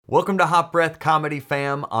Welcome to Hot Breath Comedy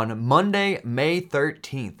Fam. On Monday, May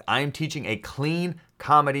 13th, I am teaching a clean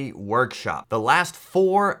comedy workshop. The last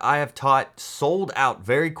 4 I have taught sold out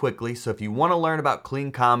very quickly, so if you want to learn about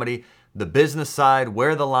clean comedy, the business side,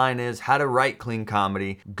 where the line is, how to write clean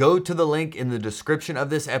comedy, go to the link in the description of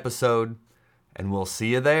this episode, and we'll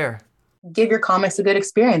see you there. Give your comics a good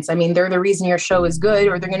experience. I mean, they're the reason your show is good,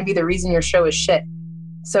 or they're going to be the reason your show is shit.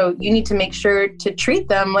 So you need to make sure to treat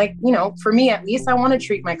them like, for me at least, I want to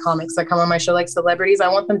treat my comics that come on my show like celebrities. I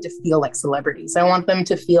want them to feel like celebrities. I want them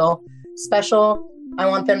to feel special. I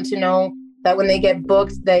want them to know that when they get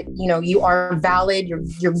booked that, you are valid,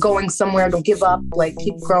 you're going somewhere, don't give up, like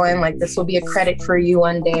keep growing, like this will be a credit for you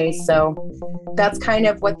one day. So that's kind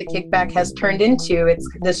of what the Kickback has turned into. It's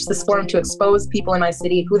this forum to expose people in my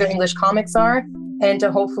city who their English comics are, and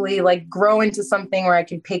to hopefully like grow into something where I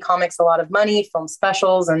can pay comics a lot of money, film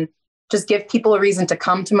specials, and just give people a reason to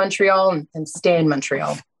come to Montreal and stay in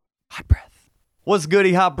Montreal. Hot Breath. What's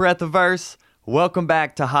goody, Hot Breath-averse? Welcome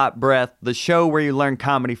back to Hot Breath, the show where you learn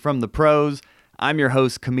comedy from the pros. I'm your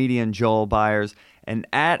host, comedian Joel Byers, and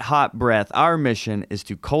at Hot Breath, our mission is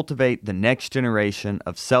to cultivate the next generation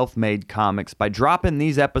of self-made comics by dropping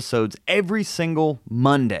these episodes every single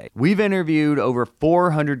Monday. We've interviewed over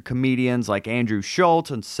 400 comedians like Andrew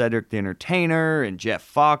Schultz and Cedric the Entertainer and Jeff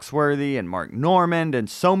Foxworthy and Mark Normand and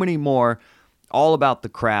so many more, all about the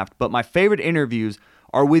craft. But my favorite interviews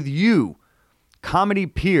are with you, comedy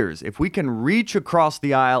peers. If we can reach across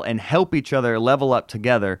the aisle and help each other level up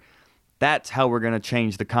together, that's how we're going to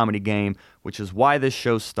change the comedy game, which is why this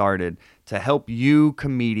show started, to help you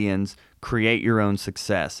comedians create your own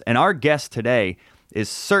success. And our guest today is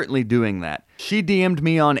certainly doing that. She DM'd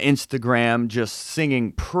me on Instagram just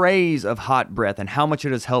singing praise of Hot Breath and how much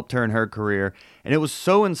it has helped her in her career. And it was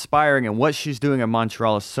so inspiring, and what she's doing in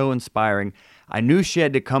Montreal is so inspiring. I knew she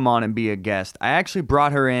had to come on and be a guest. I actually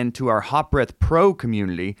brought her into our Hot Breath Pro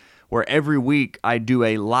community, where every week I do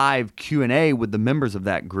a live Q&A with the members of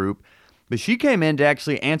that group. But she came in to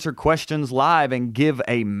actually answer questions live and give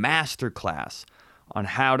a masterclass on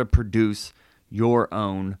how to produce your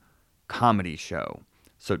own comedy show.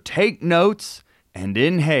 So take notes and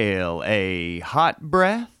inhale a hot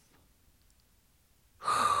breath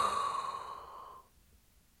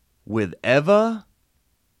with Eva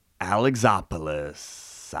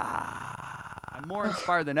Alexopoulos. I'm more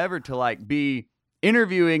inspired than ever to be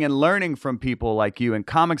interviewing and learning from people like you and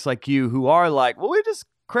comics like you who are like, well, we just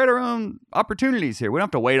create our own opportunities here. We don't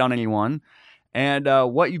have to wait on anyone. And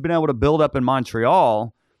what you've been able to build up in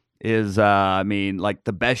Montreal is,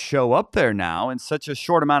 the best show up there now in such a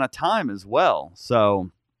short amount of time as well.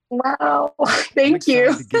 So, wow, thank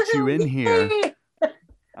you. To get you in here.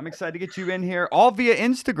 I'm excited to get you in here, all via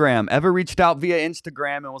Instagram. Eva reached out via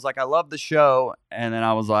Instagram and was like, I love the show. And then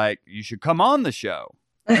I was like, you should come on the show.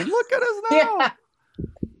 And look at us now. Yeah.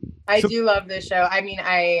 I do love this show. I mean,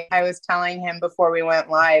 I was telling him before we went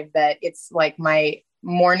live that it's like my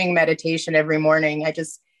morning meditation every morning. I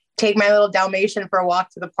just take my little Dalmatian for a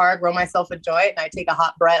walk to the park, roll myself a joint, and I take a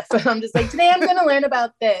hot breath. And I'm just like, today I'm going to learn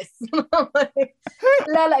about this.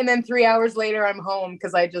 And then 3 hours later, I'm home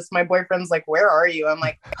because my boyfriend's like, where are you? I'm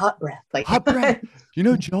like, hot breath. Like, hot breath.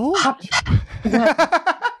 Joel? Hot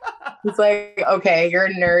breath. He's like, okay, you're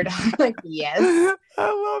a nerd. I'm like, yes. I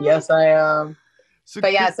love yes, I am. So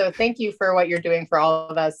thank you for what you're doing for all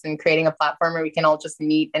of us and creating a platform where we can all just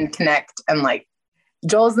meet and connect. And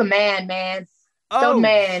Joel's the man. The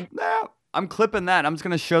man. Snap. I'm clipping that. I'm just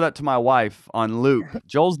going to show that to my wife on loop.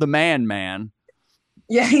 Joel's the man.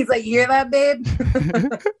 Yeah, he's like, you hear that, babe?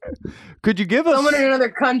 Could you give us... Someone in another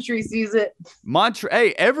country sees it.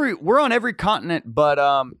 We're on every continent, but...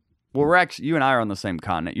 we're actually... You and I are on the same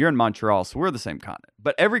continent. You're in Montreal, so we're the same continent.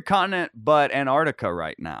 But every continent but Antarctica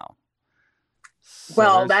right now.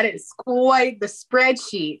 So that is quite the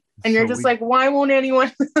spreadsheet. And you're just like, why won't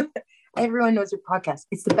anyone? Everyone knows your podcast.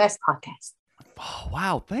 It's the best podcast. Oh,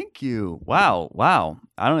 wow. Thank you. Wow.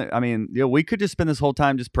 We could just spend this whole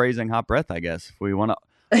time just praising Hot Breath, I guess, if we want to.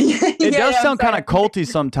 It does sound kind of culty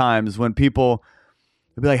sometimes when people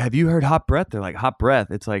be like, have you heard Hot Breath? They're like, Hot Breath.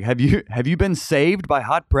 It's like, have you been saved by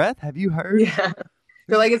Hot Breath? Have you heard? Yeah.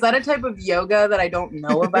 They're like, is that a type of yoga that I don't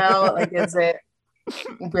know about? Is it?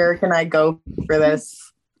 Where can I go for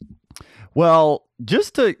this? Well,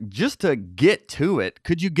 just to get to it,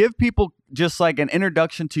 could you give people just an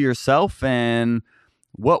introduction to yourself and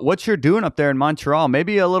what you're doing up there in Montreal?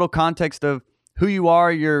 Maybe a little context of who you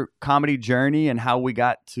are, your comedy journey, and how we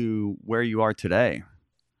got to where you are today.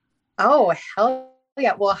 Oh, hell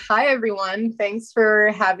yeah. Well, hi, everyone. Thanks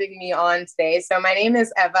for having me on today. So my name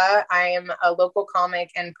is Eva. I am a local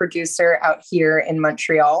comic and producer out here in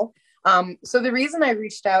Montreal. So the reason I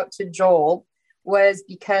reached out to Joel was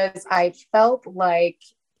because I felt like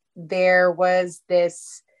there was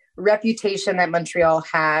this reputation that Montreal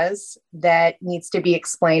has that needs to be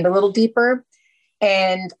explained a little deeper.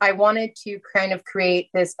 And I wanted to kind of create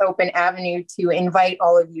this open avenue to invite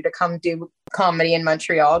all of you to come do comedy in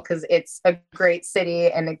Montreal, because it's a great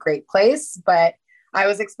city and a great place. But I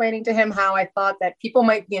was explaining to him how I thought that people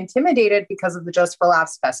might be intimidated because of the Just for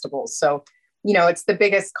Laughs festivals. So, it's the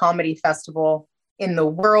biggest comedy festival in the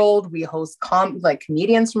world. We host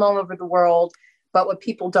comedians from all over the world. But what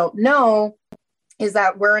people don't know is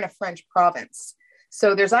that we're in a French province.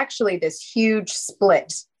 So there's actually this huge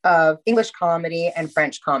split of English comedy and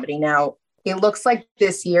French comedy. Now, it looks like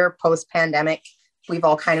this year, post-pandemic, we've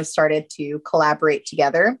all kind of started to collaborate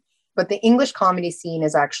together. But the English comedy scene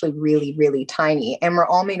is actually really, really tiny. And we're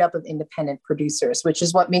all made up of independent producers, which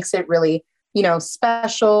is what makes it really,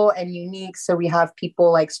 special and unique. So we have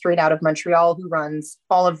people like straight out of Montreal who runs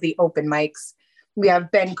all of the open mics. We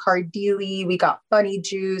have Ben Cardili, we got Bunny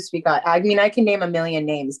Juice, I can name a million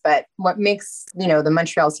names, but what makes, the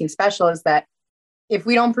Montreal scene special is that if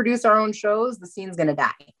we don't produce our own shows, the scene's going to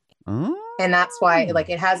die. Oh. And that's why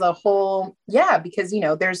it has a whole, because,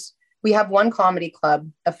 we have one comedy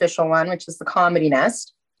club, official one, which is the Comedy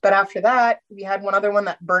Nest. But after that, we had one other one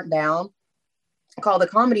that burnt down called the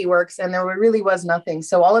Comedy Works, and there really was nothing.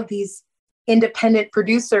 So all of these independent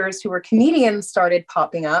producers who were comedians started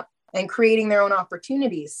popping up and creating their own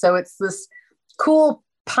opportunities. So it's this cool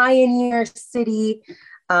pioneer city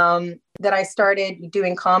that I started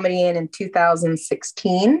doing comedy in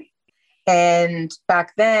 2016. And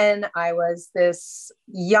back then I was this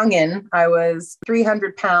youngin'. I was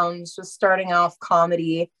 300 pounds, just starting off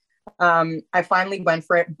comedy. I finally went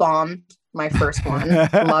for it, bombed my first one,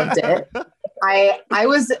 loved it. I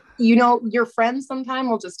was, your friends sometime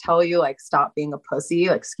will just tell you, stop being a pussy,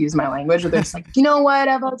 excuse my language. Or they're just you know what,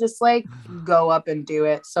 Eva, just go up and do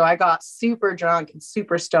it. So I got super drunk and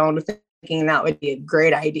super stoned, thinking that would be a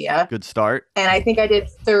great idea. Good start. And I think I did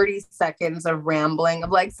 30 seconds of rambling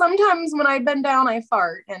of sometimes when I bend down, I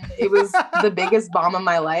fart. And it was the biggest bomb of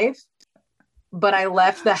my life. But I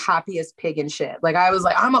left the happiest pig in shit. I was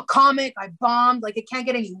I'm a comic. I bombed. It can't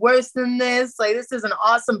get any worse than this. This is an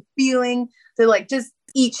awesome feeling to just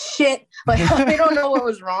eat shit. I don't know what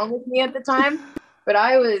was wrong with me at the time, but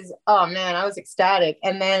I was ecstatic.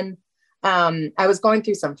 And then I was going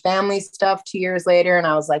through some family stuff 2 years later. And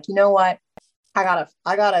I was you know what? I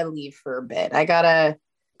gotta leave for a bit. I gotta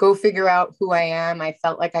go figure out who I am. I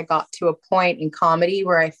felt like I got to a point in comedy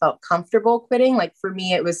where I felt comfortable quitting. For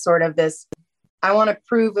me, it was sort of this, I want to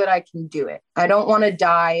prove that I can do it. I don't want to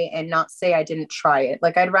die and not say I didn't try it.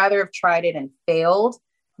 I'd rather have tried it and failed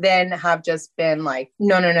than have just been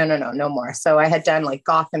no more. So I had done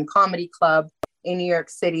Gotham Comedy Club in New York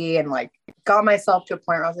City and got myself to a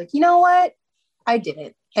point where I was you know what? I did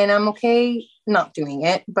it and I'm okay not doing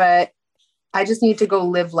it, but I just need to go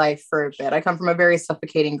live life for a bit. I come from a very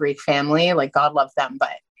suffocating Greek family, God love them,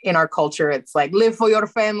 but in our culture, it's live for your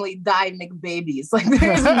family, die, make babies.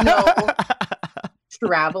 There's no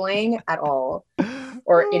traveling at all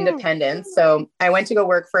or independence. So I went to go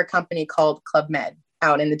work for a company called Club Med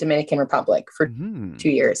out in the Dominican Republic for 2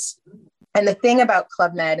 years. And the thing about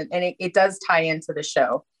Club Med, and it does tie into the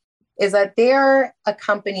show, is that they're a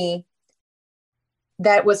company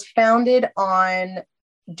that was founded on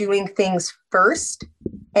doing things first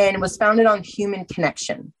and was founded on human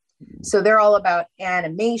connection. So they're all about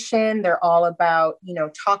animation. They're all about,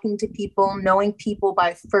 talking to people, knowing people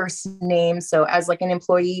by first name. So as an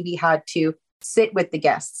employee, we had to sit with the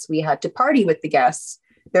guests. We had to party with the guests.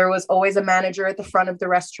 There was always a manager at the front of the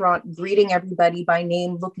restaurant greeting everybody by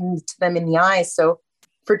name, looking to them in the eyes. So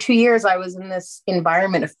for 2 years, I was in this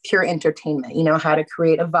environment of pure entertainment, how to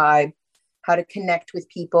create a vibe, how to connect with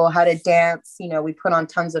people, how to dance. We put on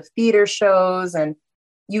tons of theater shows, and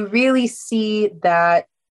you really see that.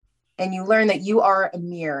 And you learn that you are a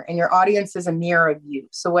mirror and your audience is a mirror of you.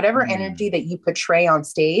 So whatever energy that you portray on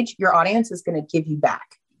stage, your audience is going to give you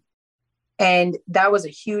back. And that was a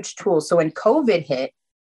huge tool. So when COVID hit,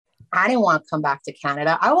 I didn't want to come back to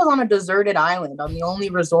Canada. I was on a deserted island on the only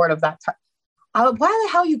resort of that time. Why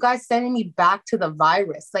the hell are you guys sending me back to the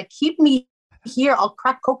virus? Keep me here. I'll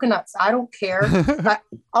crack coconuts. I don't care.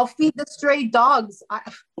 I'll feed the stray dogs.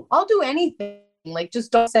 I'll do anything.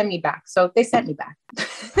 Just don't send me back. So they sent me back.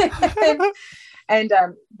 and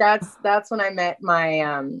that's when I met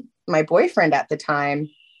my boyfriend at the time,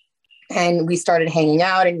 and we started hanging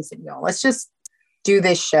out, and he said, let's just do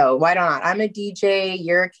this show. Why not? I'm a DJ,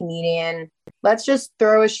 you're a comedian. Let's just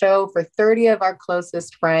throw a show for 30 of our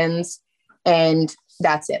closest friends and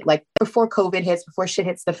That's it. Like before COVID hits, before shit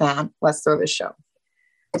hits the fan, let's throw this show.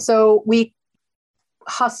 So we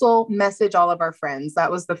hustle, message all of our friends.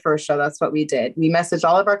 That was the first show. That's what we did. We messaged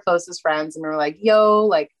all of our closest friends and we were like, yo,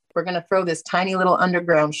 like, we're going to throw this tiny little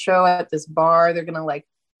underground show at this bar. They're going to like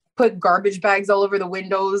put garbage bags all over the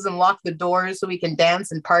windows and lock the doors so we can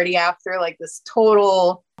dance and party after. Like this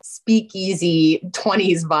total speakeasy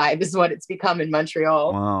 20s vibe is what it's become in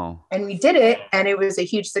Montreal. Wow. And we did it and it was a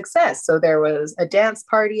huge success. So there was a dance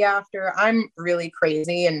party after. I'm really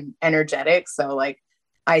crazy and energetic. So like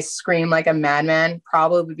I scream like a madman,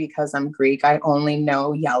 probably because I'm Greek. I only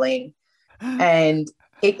know yelling. And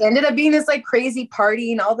it ended up being this like crazy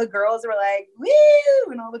party and all the girls were like,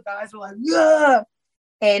 woo! And all the guys were like, yeah.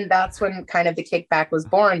 And that's when kind of the kickback was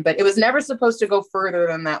born. But it was never supposed to go further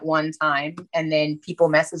than that one time. And then people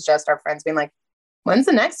messaged us, our friends, being like, when's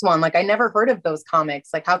the next one? Like, I never heard of those comics.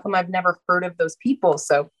 Like, how come I've never heard of those people?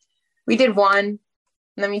 So we did one, and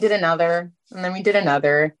then we did another, and then we did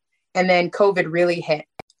another. And then COVID really hit.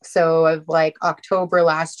 So of like October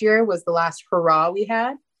last year was the last hurrah we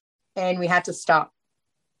had, and we had to stop.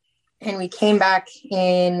 And we came back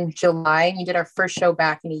in July, and we did our first show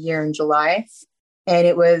back in a year in July. And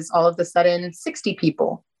it was all of a sudden 60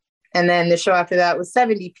 people. And then the show after that was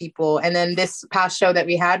 70 people. And then this past show that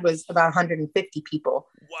we had was about 150 people.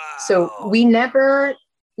 Wow. So we never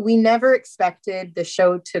expected the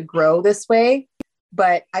show to grow this way.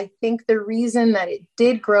 But I think the reason that it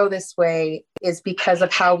did grow this way is because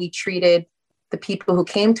of how we treated the people who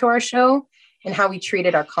came to our show and how we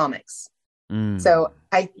treated our comics. So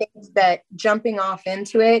I think that jumping off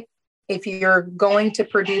into it, if you're going to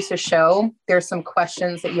produce a show, there's some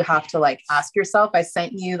questions that you have to like ask yourself. I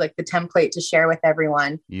sent you like the template to share with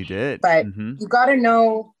everyone. You did. But you got to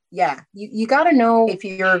know, you got to know if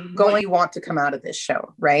you're going, you want to come out of this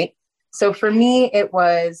show, right? So for me, it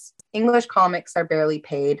was English comics are barely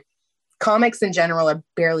paid. Comics in general are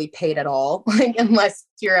barely paid at all, like unless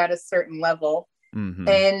you're at a certain level.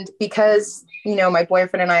 And because, you know, my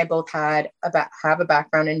boyfriend and I both have a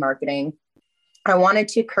background in marketing, I wanted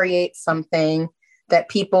to create something that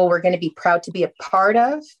people were going to be proud to be a part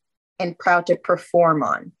of and proud to perform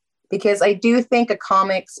on. Because I do think a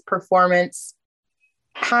comics performance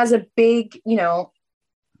has a big, you know,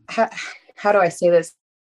 how do I say this?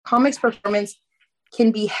 Comics performance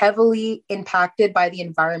can be heavily impacted by the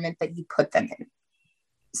environment that you put them in.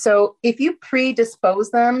 So if you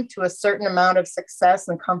predispose them to a certain amount of success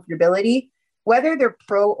and comfortability, whether they're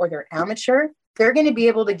pro or they're amateur, they're going to be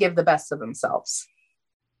able to give the best of themselves,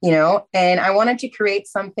 you know? And I wanted to create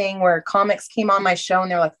something where comics came on my show and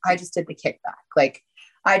they're like, I just did the kickback. Like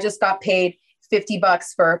I just got paid $50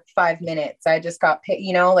 for 5 minutes. I just got paid,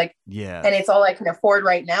 you know, like, yeah. And it's all I can afford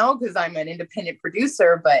right now because I'm an independent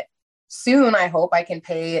producer, but soon I hope I can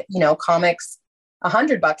pay, you know, comics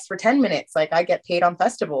 $100 for 10 minutes. Like I get paid on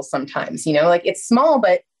festivals sometimes, you know, like it's small,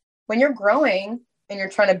 but when you're growing and you're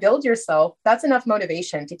trying to build yourself, that's enough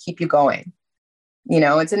motivation to keep you going. You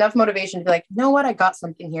know, it's enough motivation to be like, you know what, I got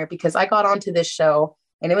something here because I got onto this show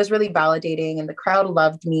and it was really validating and the crowd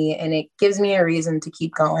loved me and it gives me a reason to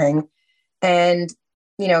keep going. And,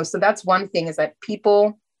 you know, so that's one thing is that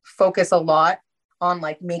people focus a lot on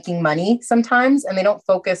like making money sometimes, and they don't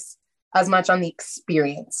focus as much on the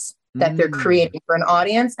experience that they're creating for an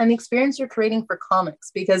audience and the experience you're creating for comics,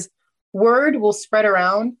 because word will spread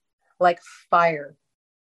around like fire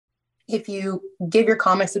if you give your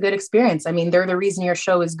comics a good experience. I mean, they're the reason your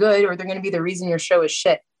show is good, or they're going to be the reason your show is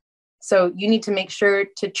shit. So you need to make sure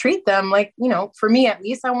to treat them like, you know, for me, at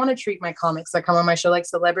least I want to treat my comics that come on my show like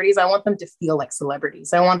celebrities. I want them to feel like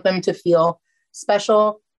celebrities. I want them to feel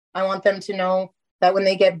special. I want them to know that when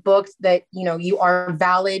they get booked that, you know, you are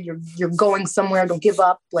valid, you're going somewhere, don't give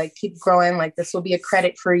up, like keep growing, like this will be a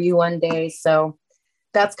credit for you one day. So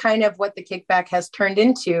that's kind of what the kickback has turned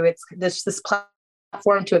into. It's this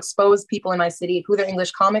platform to expose people in my city who their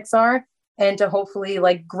English comics are, and to hopefully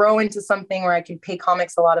like grow into something where I can pay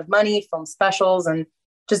comics a lot of money, film specials, and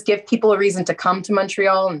just give people a reason to come to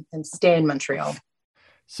Montreal and stay in Montreal.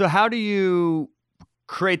 So how do you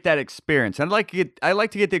create that experience? I like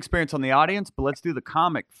to get the experience on the audience, but let's do the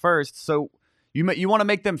comic first. So you want to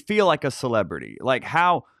make them feel like a celebrity. Like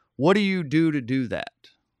what do you do to do that?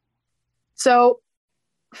 So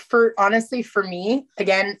for me,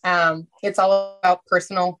 again, it's all about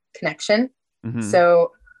personal connection.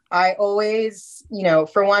 So I always, you know,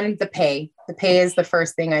 for one, the pay is the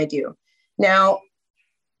first thing I do. Now,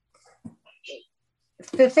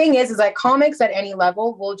 the thing is that comics at any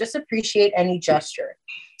level will just appreciate any gesture.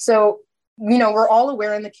 So, you know, we're all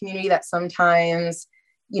aware in the community that sometimes,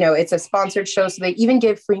 you know, it's a sponsored show, so they even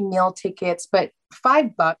give free meal tickets, but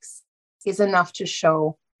 $5 is enough to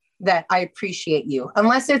show that I appreciate you.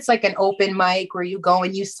 Unless it's like an open mic where you go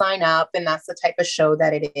and you sign up and that's the type of show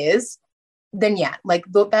that it is, then yeah, like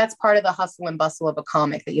that's part of the hustle and bustle of a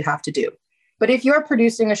comic that you have to do. But if you're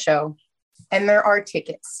producing a show and there are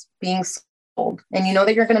tickets being sold and you know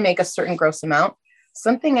that you're going to make a certain gross amount,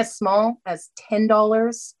 something as small as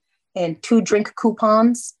 $10 and 2 drink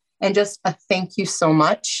coupons and just a thank you so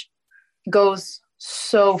much goes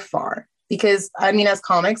so far. Because I mean, as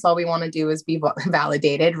comics, all we want to do is be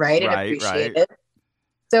validated, right? And appreciated.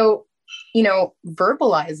 So, you know,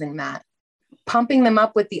 verbalizing that, pumping them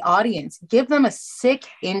up with the audience, give them a sick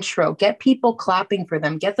intro, get people clapping for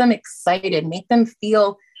them, get them excited, make them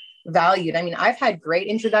feel valued. I mean, I've had great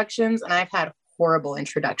introductions and I've had horrible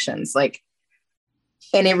introductions, like,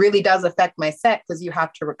 and it really does affect my set because you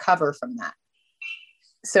have to recover from that.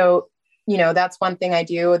 So, you know, that's one thing I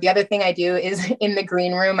do. The other thing I do is in the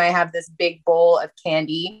green room, I have this big bowl of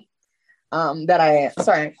candy I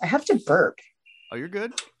have to burp. Oh, you're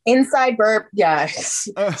good. Inside burp. Yeah.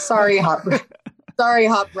 Sorry, hot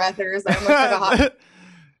breathers. I almost took a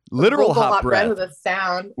literal hot breath with a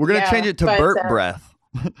sound. We're going to change it to burp breath.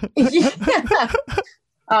 Yeah.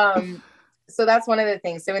 So that's one of the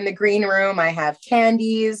things. So in the green room, I have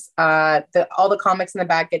candies. All the comics in the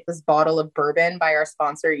back get this bottle of bourbon by our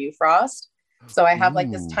sponsor, Ufrost. So I have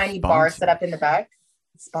like this tiny bar set up in the back.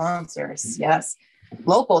 Sponsors, yes,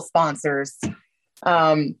 local sponsors.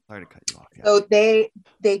 Sorry to cut you off. Yeah. So they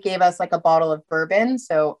gave us like a bottle of bourbon.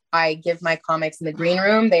 So I give my comics in the green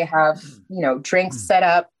room. They have, you know, drinks set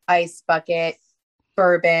up, ice bucket,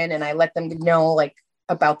 bourbon, and I let them know like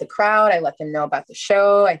about the crowd. I let them know about the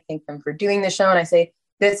show. I thank them for doing the show. And I say,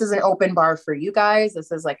 this is an open bar for you guys.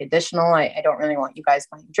 This is like additional. I don't really want you guys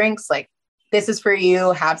buying drinks. Like, this is for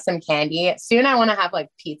you. Have some candy. Soon I want to have like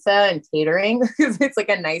pizza and catering because it's like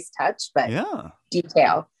a nice touch, but yeah,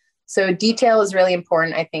 detail. So detail is really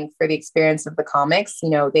important, I think, for the experience of the comics. You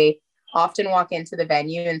know, they often walk into the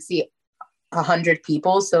venue and see 100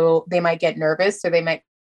 people. So they might get nervous or they might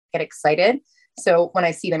get excited. So when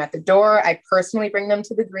I see them at the door, I personally bring them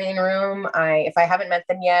to the green room. If I haven't met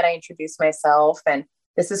them yet, I introduce myself and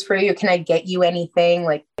this is for you. Can I get you anything?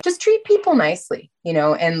 Like, just treat people nicely, you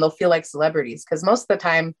know, and they'll feel like celebrities. Because most of the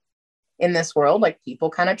time in this world, like, people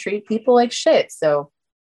kind of treat people like shit. So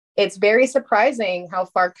it's very surprising how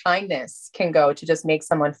far kindness can go to just make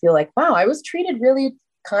someone feel like, wow, I was treated really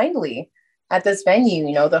kindly at this venue.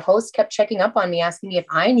 You know, the host kept checking up on me, asking me if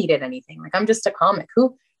I needed anything. Like, I'm just a comic.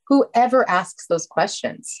 Whoever asks those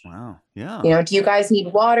questions? Wow. Yeah. You know, do you guys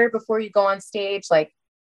need water before you go on stage? Like,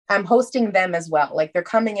 I'm hosting them as well. Like, they're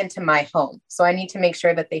coming into my home. So I need to make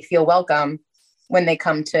sure that they feel welcome when they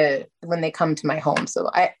come to my home. So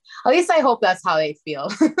at least I hope that's how they feel.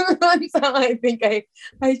 That's how I think I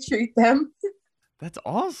treat them. That's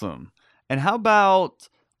awesome. And how about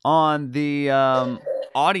on the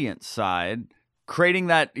audience side, creating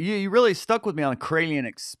that, you really stuck with me on creating an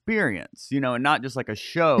experience, you know, and not just like a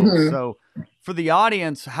show. Mm-hmm. So for the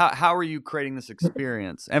audience, how are you creating this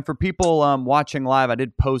experience? And for people watching live, I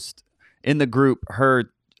did post in the group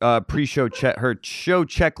her pre-show her show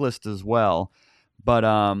checklist as well. But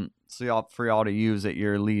so for y'all to use at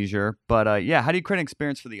your leisure. But yeah, how do you create an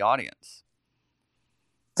experience for the audience?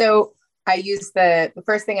 So I use the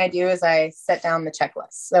first thing I do is I set down the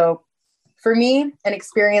checklist. So for me, an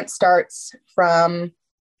experience starts from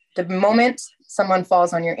the moment someone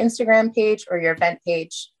falls on your Instagram page or your event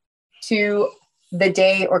page to the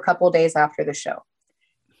day or couple days after the show.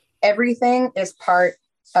 Everything is part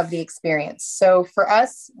of the experience. So for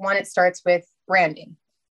us, one, it starts with branding.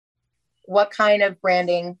 What kind of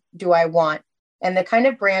branding do I want? And the kind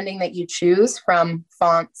of branding that you choose, from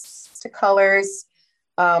fonts to colors,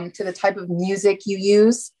 to the type of music you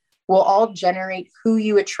use, will all generate who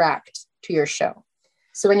you attract to your show.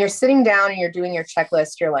 So when you're sitting down and you're doing your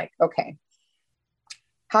checklist, you're like, okay,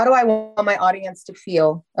 how do I want my audience to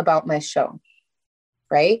feel about my show?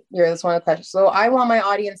 Right? That's one of the questions. So I want my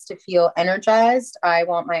audience to feel energized. I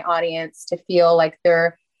want my audience to feel like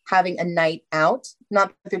they're having a night out, not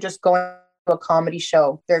that they're just going to a comedy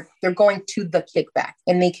show. They're going to the kickback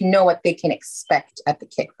and they can know what they can expect at the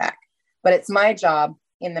kickback. But it's my job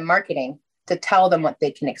in the marketing to tell them what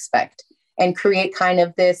they can expect and create kind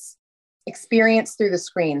of this experience through the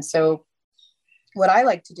screen. So what I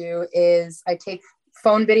like to do is I take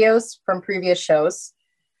phone videos from previous shows,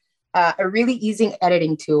 a really easy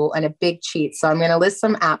editing tool and a big cheat. So I'm going to list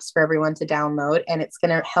some apps for everyone to download, and it's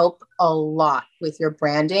going to help a lot with your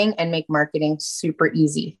branding and make marketing super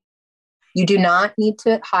easy. You do not need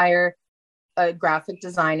to hire a graphic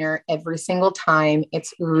designer every single time.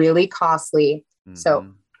 It's really costly. Mm-hmm. So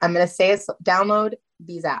I'm going to say download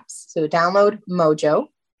these apps. So download Mojo,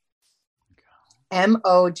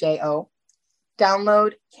 Mojo,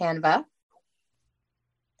 download Canva.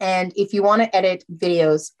 And if you want to edit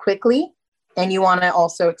videos quickly and you want to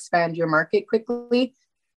also expand your market quickly,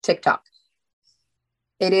 TikTok.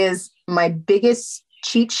 It is my biggest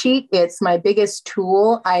cheat sheet. It's my biggest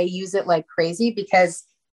tool. I use it like crazy because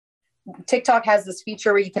TikTok has this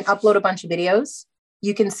feature where you can upload a bunch of videos.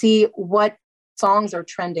 You can see what songs are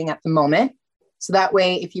trending at the moment. So that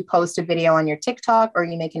way, if you post a video on your TikTok or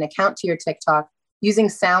you make an account to your TikTok, using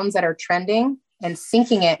sounds that are trending and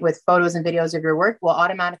syncing it with photos and videos of your work will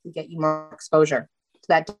automatically get you more exposure to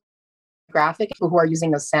that graphic people who are using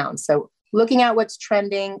those sounds. So looking at what's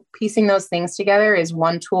trending, piecing those things together is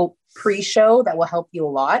one tool pre-show that will help you a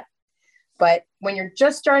lot. But when you're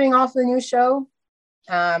just starting off a new show,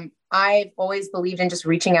 I've always believed in just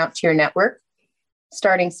reaching out to your network,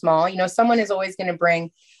 starting small. You know, someone is always going to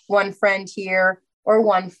bring one friend here or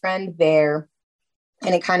one friend there,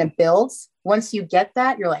 and it kind of builds. Once you get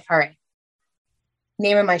that, you're like, all right,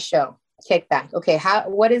 name of my show, Kickback. Okay,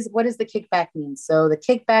 what does the kickback mean? So the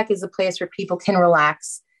kickback is a place where people can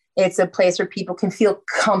relax. It's a place where people can feel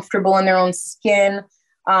comfortable in their own skin.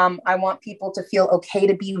 I want people to feel okay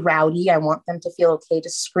to be rowdy. I want them to feel okay to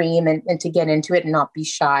scream and to get into it and not be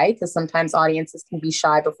shy, because sometimes audiences can be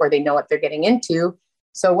shy before they know what they're getting into.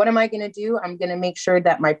 So what am I going to do? I'm going to make sure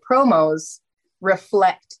that my promos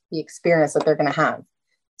reflect the experience that they're going to have.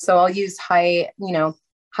 So I'll use high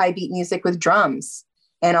beat music with drums,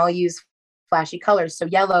 and I'll use flashy colors. So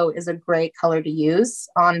yellow is a great color to use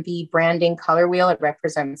on the branding color wheel. It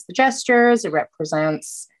represents the gestures. It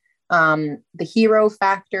represents the hero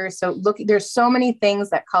factor. So look, there's so many things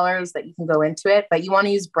colors that you can go into it, but you want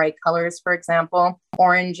to use bright colors, for example.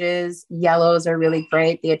 Oranges, yellows are really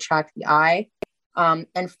great. They attract the eye.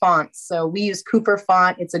 And fonts. So we use Cooper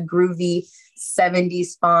font. It's a groovy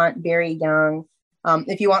 70s font, very young.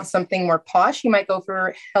 If you want something more posh, you might go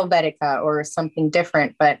for Helvetica or something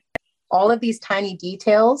different. But all of these tiny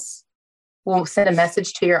details will send a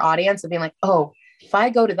message to your audience of being like, oh, if I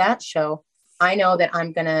go to that show, I know that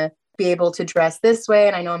I'm going to be able to dress this way.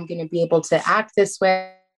 And I know I'm going to be able to act this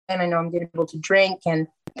way. And I know I'm going to be able to drink. And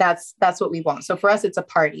that's what we want. So for us, it's a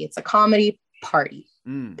party. It's a comedy party,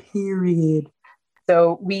 period.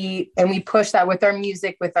 So we push that with our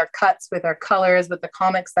music, with our cuts, with our colors, with the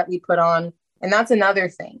comics that we put on. And that's another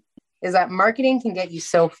thing, is that marketing can get you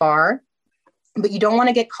so far, but you don't want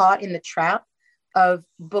to get caught in the trap of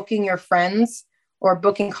booking your friends or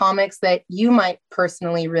booking comics that you might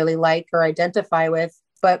personally really like or identify with,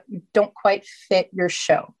 but don't quite fit your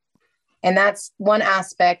show. And that's one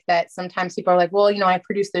aspect that sometimes people are like, well, I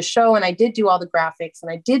produced this show and I did do all the graphics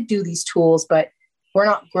and I did do these tools, but we're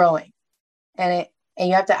not growing. And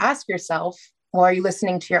you have to ask yourself, well, are you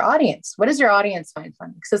listening to your audience? What does your audience find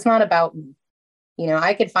funny? Because it's not about me.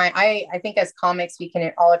 I think as comics, we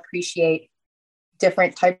can all appreciate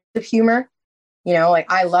different types of humor. Like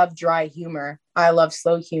I love dry humor. I love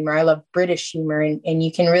slow humor. I love British humor. And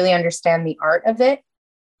you can really understand the art of it.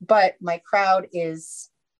 But my crowd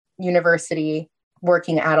is university,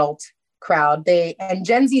 working adult crowd. And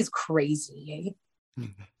Gen Z is crazy.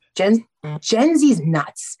 Gen Z's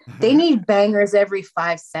nuts. They need bangers every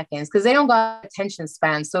 5 seconds because they don't got attention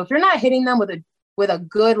span. So if you're not hitting them with a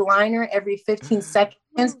good liner every 15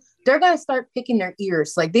 seconds, they're going to start picking their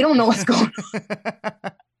ears. Like they don't know what's going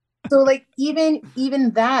on. So like even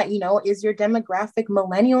that, is your demographic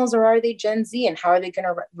millennials or are they Gen Z, and how are they going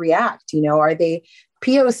to react? Are they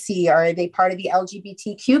POC? Are they part of the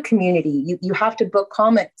LGBTQ community? You have to book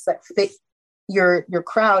comics that fit your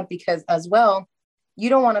crowd, because as well, you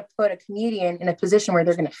don't want to put a comedian in a position where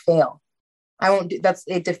they're going to fail.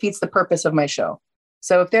 It defeats the purpose of my show.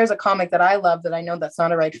 So if there's a comic that I love that I know that's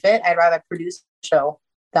not a right fit, I'd rather produce a show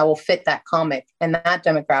that will fit that comic and that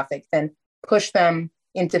demographic than push them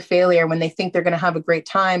into failure when they think they're going to have a great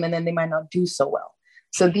time and then they might not do so well.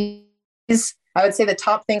 So these, I would say the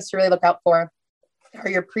top things to really look out for are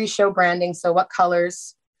your pre-show branding. So what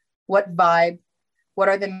colors, what vibe, what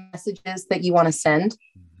are the messages that you want to send?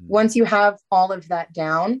 Once you have all of that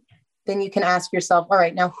down, then you can ask yourself, all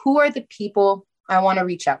right, now who are the people I want to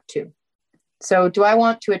reach out to? So do I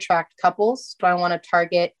want to attract couples? Do I want to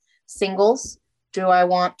target singles? Do I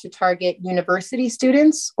want to target university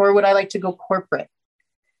students, or would I like to go corporate?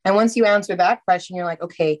 And once you answer that question, you're like,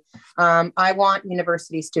 okay, I want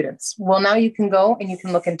university students. Well, now you can go and you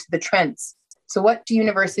can look into the trends. So what do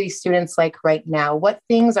university students like right now? What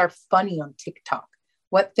things are funny on TikTok?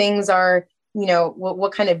 What things are,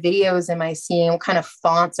 what kind of videos am I seeing? What kind of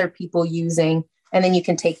fonts are people using? And then you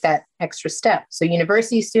can take that extra step. So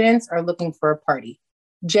university students are looking for a party.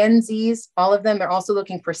 Gen Zs, all of them, they're also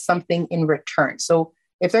looking for something in return. So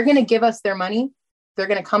if they're going to give us their money, they're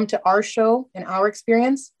going to come to our show and our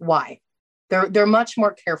experience. Why? They're much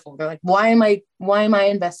more careful. They're like, why am I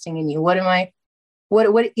investing in you? What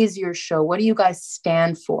is your show? What do you guys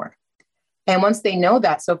stand for? And once they know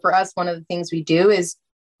that, so for us, one of the things we do is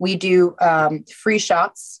we do free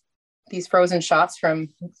shots, these frozen shots from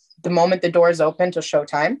the moment the doors open to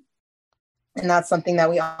showtime. And that's something that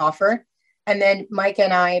we offer. And then Mike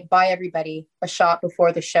and I buy everybody a shot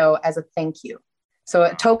before the show as a thank you. So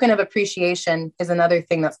a token of appreciation is another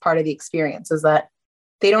thing that's part of the experience, is that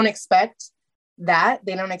they don't expect that.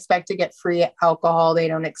 They don't expect to get free alcohol. They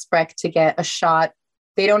don't expect to get a shot.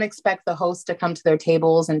 They don't expect the host to come to their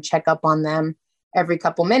tables and check up on them every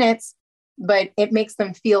couple minutes, but it makes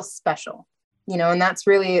them feel special, and that's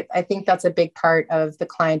really, I think that's a big part of the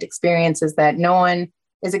client experience, is that no one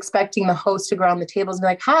is expecting the host to go around the tables and be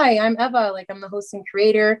like, hi, I'm Eva. Like, I'm the host and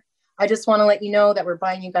creator. I just want to let you know that we're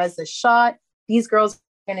buying you guys this shot. These girls are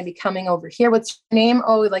going to be coming over here. What's your name?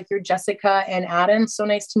 Oh, like, you're Jessica and Adam. So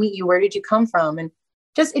nice to meet you. Where did you come from? And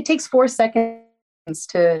just, it takes 4 seconds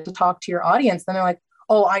to talk to your audience. Then they're like,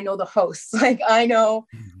 oh, I know the host. Like, I know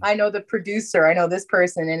the producer. I know this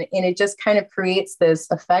person. And it just kind of creates this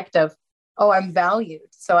effect of, oh, I'm valued.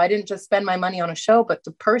 So I didn't just spend my money on a show, but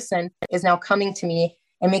the person is now coming to me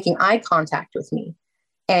and making eye contact with me.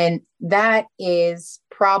 And that is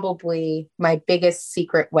probably my biggest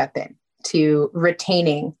secret weapon to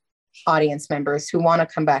retaining audience members who want to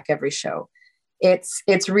come back every show.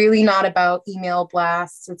 It's really not about email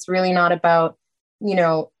blasts. It's really not about,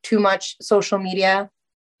 too much social media.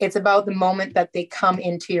 It's about the moment that they come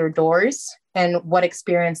into your doors and what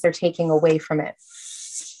experience they're taking away from it.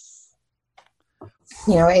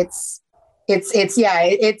 It's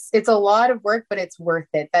a lot of work, but it's worth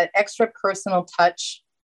it. That extra personal touch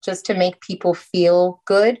just to make people feel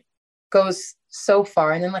good goes so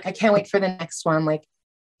far. And then, like, I can't wait for the next one. Like,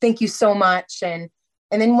 thank you so much. And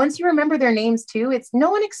then once you remember their names too, no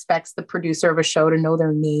one expects the producer of a show to know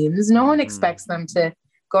their names. No one expects them to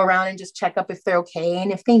go around and just check up if they're okay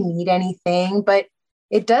and if they need anything. But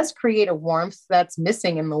it does create a warmth that's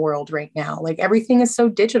missing in the world right now. Like, everything is so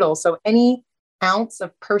digital. So any ounce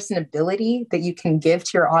of personability that you can give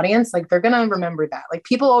to your audience, like, they're going to remember that. Like,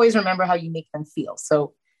 people always remember how you make them feel.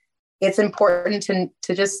 So it's important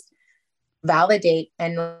to just validate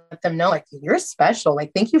and let them know, like, you're special.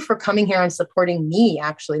 Like, thank you for coming here and supporting me,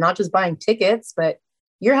 actually, not just buying tickets, but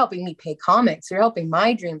you're helping me pay comics. You're helping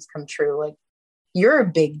my dreams come true. Like, you're a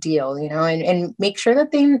big deal, and make sure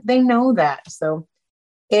that they know that. So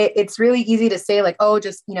it's really easy to say, like, oh,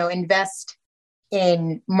 just, invest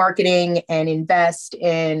in marketing and invest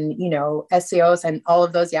in, SEOs and all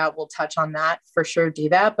of those. Yeah, we'll touch on that for sure. Do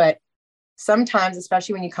that. But sometimes,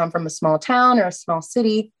 especially when you come from a small town or a small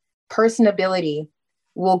city, personability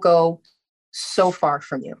will go so far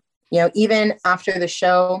from you. Even after the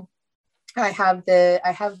show, I have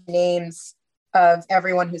names of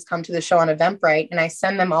everyone who's come to the show on Eventbrite, and I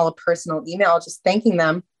send them all a personal email just thanking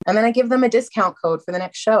them. And then I give them a discount code for the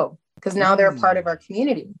next show, because now they're a part of our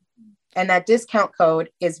community. And that discount code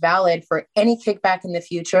is valid for any kickback in the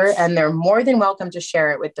future. And they're more than welcome to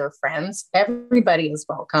share it with their friends. Everybody is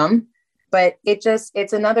welcome. But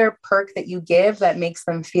it's another perk that you give that makes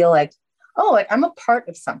them feel like, oh, like, I'm a part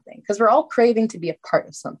of something, because we're all craving to be a part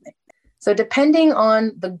of something. So depending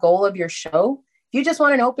on the goal of your show, if you just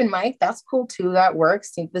want an open mic, that's cool too. That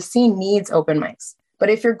works. The scene needs open mics. But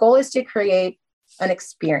if your goal is to create an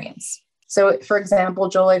experience, so for example,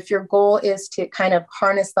 Joel, if your goal is to kind of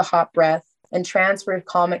harness the hot breath and transfer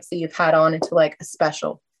comics that you've had on into, like, a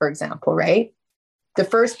special, for example, right? The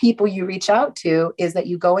first people you reach out to is that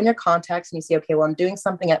you go in your contacts and you say, okay, well, I'm doing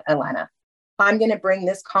something at Atlanta. I'm going to bring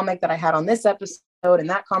this comic that I had on this episode and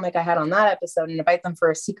that comic I had on that episode and invite them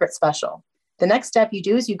for a secret special. The next step you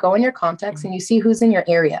do is you go in your contacts and you see who's in your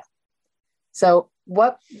area. So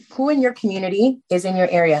who in your community is in your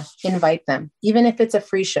area? Invite them, even if it's a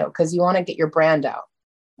free show, because you want to get your brand out.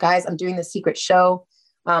 Guys, I'm doing the secret show,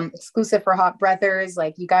 exclusive for hot breathers.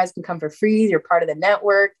 Like, you guys can come for free. You're part of the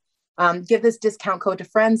network. Give this discount code to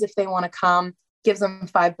friends if they want to come. Gives them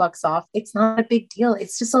 $5 off. It's not a big deal.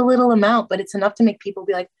 It's just a little amount, but it's enough to make people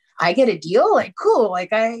be like, I get a deal? Like, cool.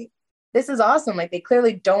 Like, this is awesome. Like, they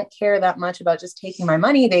clearly don't care that much about just taking my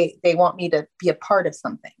money. They want me to be a part of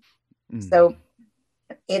something. So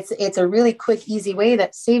it's a really quick, easy way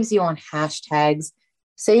that saves you on hashtags,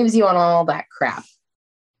 saves you on all that crap.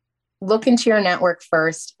 Look into your network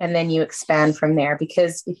first, and then you expand from there.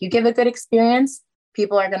 Because if you give a good experience,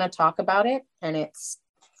 people are going to talk about it, and it's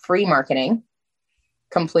free marketing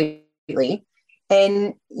completely.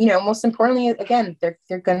 And, most importantly, again, they're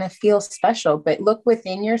going to feel special, but look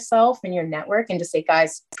within yourself and your network and just say,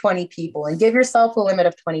 guys, 20 people, and give yourself a limit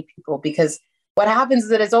of 20 people, because what happens is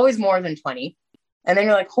that it's always more than 20. And then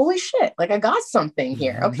you're like, holy shit, like I got something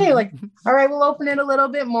here. Okay. Like, all right, we'll open it a little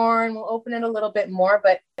bit more and we'll open it a little bit more,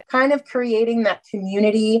 but kind of creating that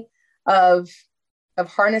community of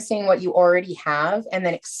harnessing what you already have and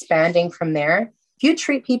then expanding from there. If you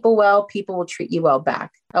treat people well, people will treat you well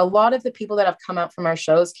back. A lot of the people that have come out from our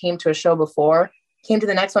shows came to a show before, came to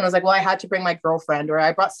the next one. I was like, well, I had to bring my girlfriend, or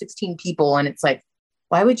I brought 16 people. And it's like,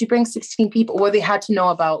 why would you bring 16 people? Well, they had to know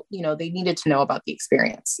about, they needed to know about the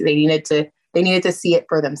experience. They needed to see it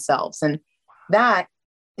for themselves. And that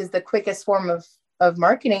is the quickest form of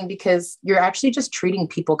marketing, because you're actually just treating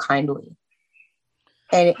people kindly.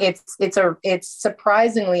 And it's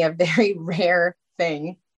surprisingly a very rare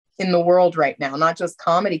thing in the world right now, not just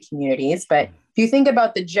comedy communities, but if you think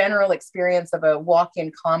about the general experience of a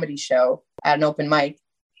walk-in comedy show at an open mic,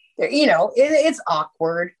 it's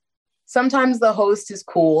awkward. Sometimes the host is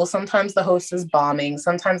cool. Sometimes the host is bombing.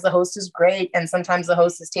 Sometimes the host is great. And sometimes the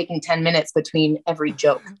host is taking 10 minutes between every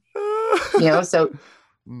joke, so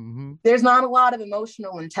there's not a lot of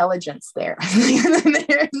emotional intelligence there.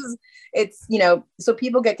 So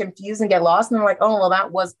people get confused and get lost, and they're like, oh, well,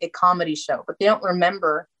 that was a comedy show, but they don't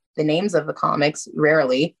remember the names of the comics.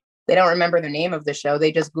 Rarely. They don't remember the name of the show.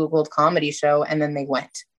 They just Googled comedy show and then they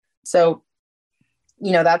went. So,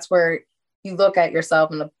 that's where you look at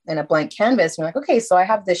yourself in a blank canvas. And you're like, okay, so I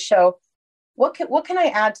have this show. What can I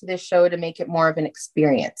add to this show to make it more of an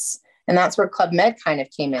experience? And that's where Club Med kind of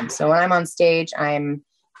came in. So when I'm on stage, I'm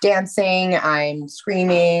dancing, I'm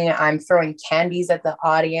screaming, I'm throwing candies at the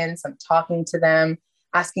audience, I'm talking to them,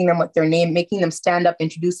 asking them what their name, making them stand up,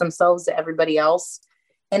 introduce themselves to everybody else.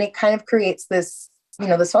 And it kind of creates this,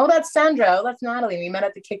 oh, that's Sandra, oh, that's Natalie, we met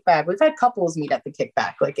at the Kickback. We've had couples meet at the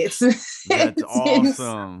Kickback. Like that's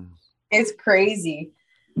awesome. It's crazy.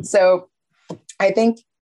 So I think,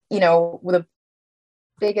 the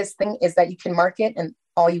biggest thing is that you can market and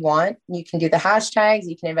all you want. You can do the hashtags,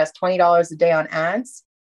 you can invest $20 a day on ads,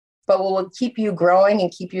 but what will keep you growing and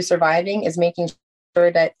keep you surviving is making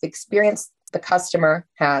sure that the experience the customer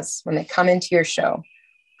has when they come into your show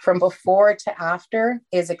from before to after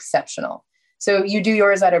is exceptional. So you do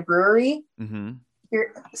yours at a brewery,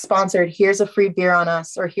 you're sponsored, here's a free beer on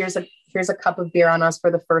us, or here's a cup of beer on us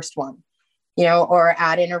for the first one, or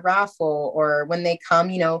add in a raffle, or when they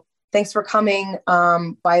come, thanks for coming.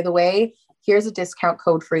 By the way, here's a discount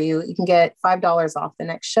code for you. You can get $5 off the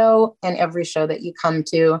next show and every show that you come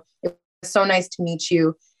to. It's so nice to meet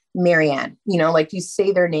you, Marianne. Like you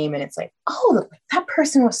say their name and it's like, oh, that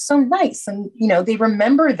person was so nice. And, they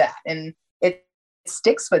remember that and it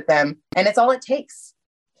sticks with them. And it's all it takes.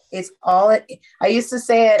 I used to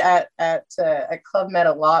say it at Club Med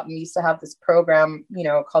a lot. We used to have this program,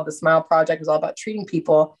 called the Smile Project. It was all about treating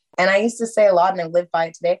people. And I used to say a lot, and I live by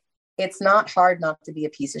it today. It's not hard not to be a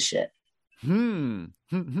piece of shit.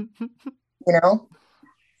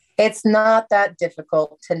 It's not that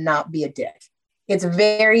difficult to not be a dick. It's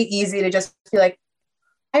very easy to just be like,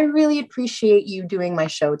 I really appreciate you doing my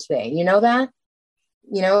show today. You know that?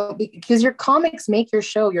 Because your comics make your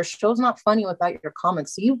show. Your show's not funny without your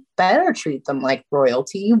comics. So you better treat them like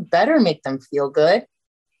royalty. You better make them feel good.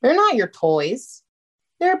 They're not your toys.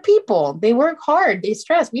 They're people. They work hard. They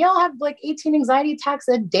stress. We all have like 18 anxiety attacks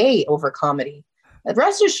a day over comedy.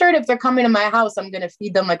 Rest assured, if they're coming to my house, I'm going to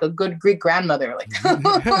feed them like a good Greek grandmother. Like,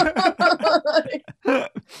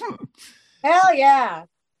 hell yeah.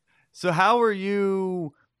 So how are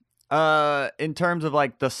you in terms of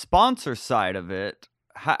like the sponsor side of it?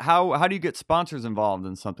 How do you get sponsors involved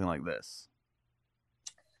in something like this?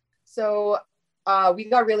 So we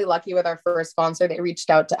got really lucky with our first sponsor. They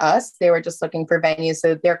reached out to us. They were just looking for venues.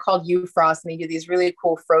 So they're called Ufrost, and they do these really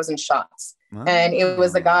cool frozen shots. Oh. And it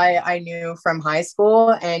was a guy I knew from high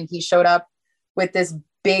school, and he showed up with this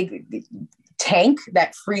big tank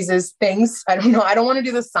that freezes things. I don't know. I don't want to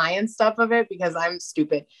do the science stuff of it because I'm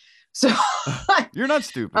stupid. So you're not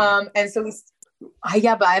stupid. And so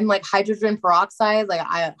but I'm like hydrogen peroxide, like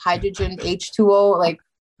hydrogen H2O, like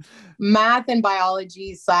math and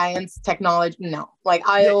biology, science, technology. No, like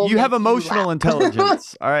you have emotional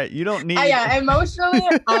intelligence. All right, you don't need. Yeah, emotionally,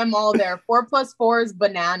 I'm all there. 4 + 4 is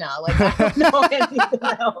banana. Like I don't know anything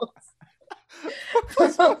else.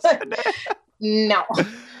 No.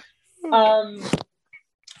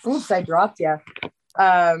 Oops, I dropped you.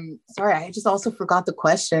 Sorry, I just also forgot the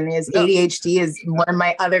question. ADHD is one of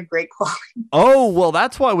my other great qualities. Oh, well,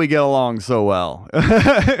 that's why we get along so well.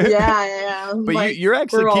 Yeah. But you're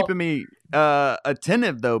actually keeping me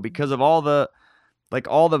attentive though, because of all the like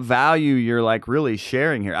all the value you're like really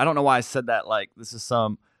sharing here. I don't know why I said that. Like this is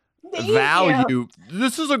some value.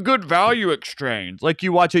 This is a good value exchange. Like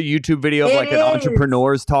you watch a YouTube video of like an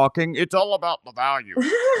entrepreneur's talking. It's all about the value,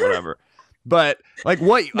 whatever. But like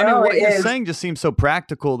what you're saying just seems so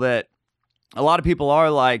practical that a lot of people are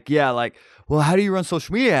like, yeah, like, well, how do you run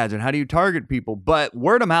social media ads and how do you target people? But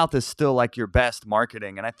word of mouth is still like your best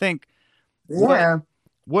marketing. And I think where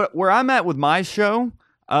I'm at with my show,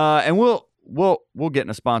 and we'll get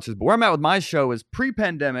into sponsors, but where I'm at with my show is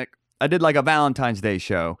pre-pandemic. I did like a Valentine's Day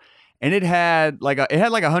show, and it had like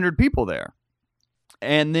 100 people there,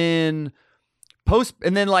 and then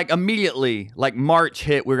like immediately like March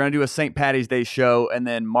hit. We were gonna do a St. Patty's Day show, and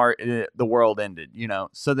then the world ended.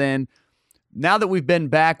 So then now that we've been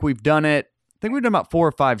back, we've done it. I think we've done about 4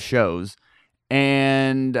 or 5 shows,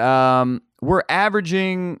 and we're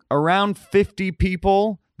averaging around 50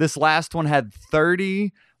 people. This last one had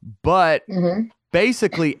 30, but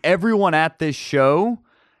basically everyone at this show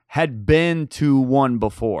had been to one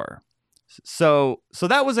before. So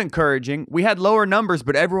that was encouraging. We had lower numbers,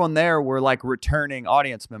 but everyone there were like returning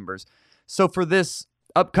audience members. So for this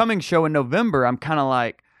upcoming show in November, I'm kind of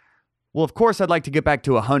like, well, of course I'd like to get back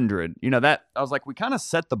to 100. That I was like, we kind of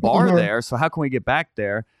set the bar there. So how can we get back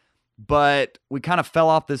there? But we kind of fell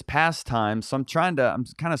off this past time. So I'm kind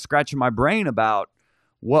of scratching my brain about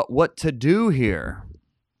what to do here.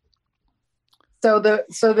 So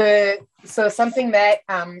something that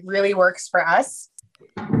really works for us,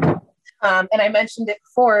 and I mentioned it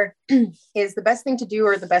before, is the best thing to do,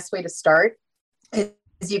 or the best way to start, is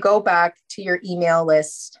you go back to your email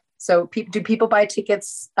list. So do people buy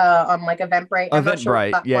tickets on like Eventbrite?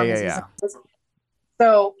 Eventbrite, yeah.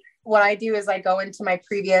 So what I do is I go into my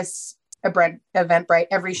previous Eventbrite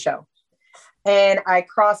every show, and I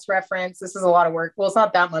cross-reference. This is a lot of work. Well, it's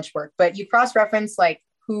not that much work, but you cross-reference like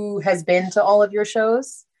who has been to all of your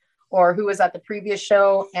shows, or who was at the previous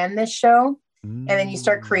show and this show. And then you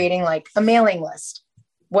start creating like a mailing list.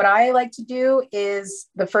 What I like to do is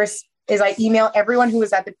I email everyone who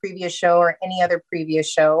was at the previous show or any other previous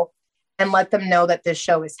show and let them know that this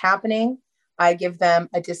show is happening. I give them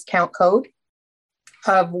a discount code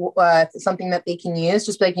of something that they can use.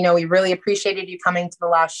 Just like, we really appreciated you coming to the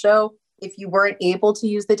last show. If you weren't able to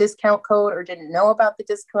use the discount code or didn't know about the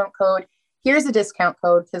discount code, here's a discount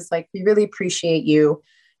code because like we really appreciate you.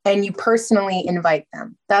 And you personally invite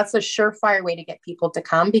them. That's a surefire way to get people to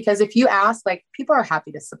come, because if you ask, like, people are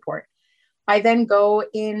happy to support. I then go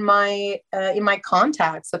in my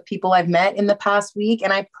contacts of people I've met in the past week,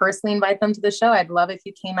 and I personally invite them to the show. I'd love if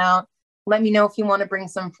you came out. Let me know if you want to bring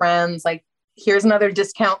some friends. Like, here's another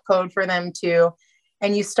discount code for them too.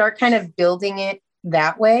 And you start kind of building it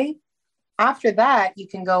that way. After that, you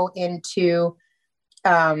can go into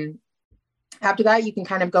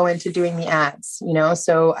kind of go into doing the ads,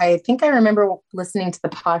 So I think I remember listening to the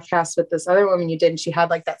podcast with this other woman you did, and she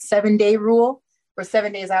had like that 7-day rule where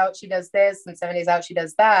 7 days out, she does this, and 7 days out, she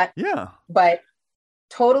does that. Yeah. But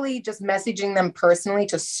totally just messaging them personally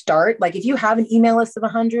to start. Like if you have an email list of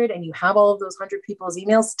 100 and you have all of those 100 people's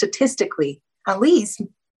emails, statistically, at least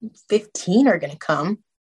 15 are going to come.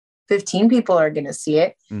 15 people are going to see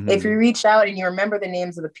it. If you reach out and you remember the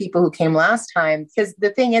names of the people who came last time, because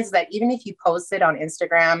the thing is that even if you post it on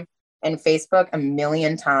Instagram and Facebook a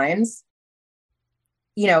million times,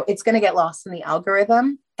 it's going to get lost in the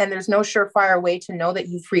algorithm, and there's no surefire way to know that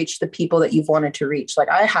you've reached the people that you've wanted to reach. Like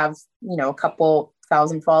I have, a couple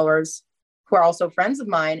thousand followers who are also friends of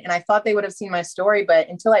mine, and I thought they would have seen my story, but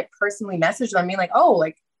until I personally messaged them being like, oh,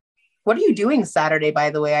 like, what are you doing Saturday, by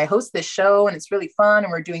the way? I host this show and it's really fun, and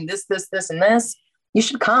we're doing this, this, this, and this. You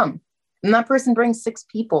should come. And that person brings 6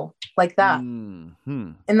 people like that. And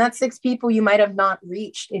that 6 people you might have not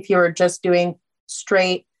reached if you were just doing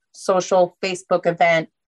straight social Facebook event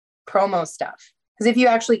promo stuff. Because if you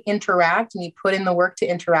actually interact and you put in the work to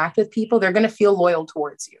interact with people, they're going to feel loyal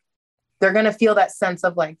towards you. They're going to feel that sense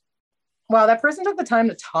of like, wow, that person took the time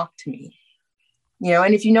to talk to me.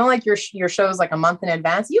 And if like your show is like a month in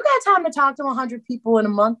advance, you got time to talk to 100 people in a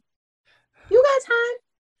month. You got time.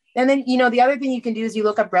 And then, the other thing you can do is you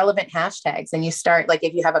look up relevant hashtags, and you start, like,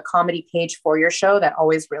 if you have a comedy page for your show, that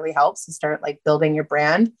always really helps to start like building your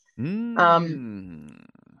brand. That's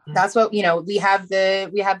what, we have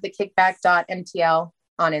the kickback.mtl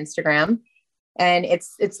on Instagram, and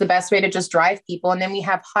it's the best way to just drive people. And then we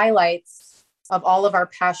have highlights of all of our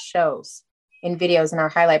past shows in videos in our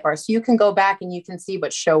highlight bar. So you can go back and you can see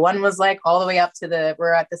what show 1 was like all the way up to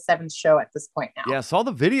we're at the 7th show at this point now. Yeah. So all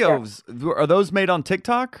the videos, Are those made on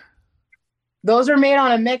TikTok? Those are made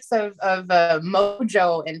on a mix of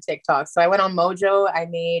Mojo and TikTok. So I went on Mojo. I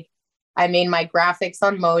made I made my graphics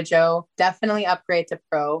on Mojo. Definitely upgrade to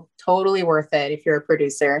Pro. Totally worth it if you're a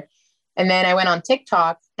producer. And then I went on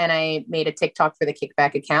TikTok and I made a TikTok for the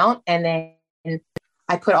Kickback account. And then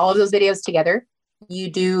I put all of those videos together.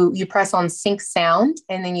 You press on sync sound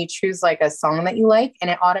and then you choose like a song that you like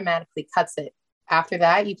and it automatically cuts it. After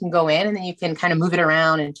that, you can go in and then you can kind of move it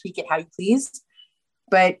around and tweak it how you please.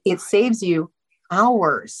 But it saves you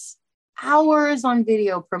hours on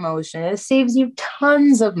video promotion. It saves you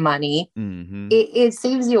tons of money. Mm-hmm. It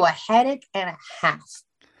saves you a headache and a half.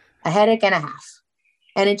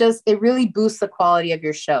 And it really boosts the quality of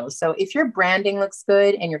your show. So if your branding looks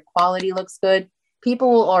good and your quality looks good,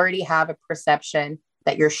 people will already have a perception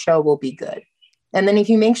that your show will be good. And then if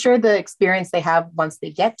you make sure the experience they have once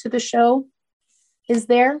they get to the show is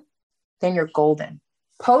there, then you're golden.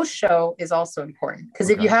 Post show is also important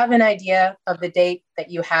because if you have an idea of the date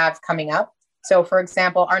that you have coming up, so for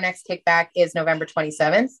example, our next kickback is November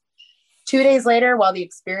 27th. 2 days later, while the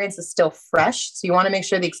experience is still fresh, so you want to make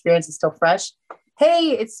sure the experience is still fresh.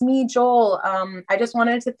 Hey, it's me, Joel. I just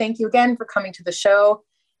wanted to thank you again for coming to the show.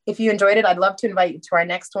 If you enjoyed it, I'd love to invite you to our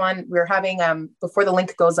next one. We're having, before the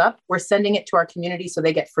link goes up, we're sending it to our community so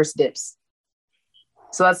they get first dibs.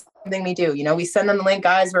 So that's something we do. We send them the link,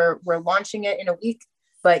 guys. We're launching it in a week,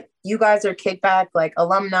 but you guys are kickback, like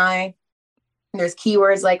alumni. There's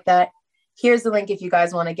keywords like that. Here's the link if you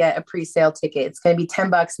guys want to get a pre-sale ticket. It's going to be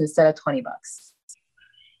 $10 instead of $20.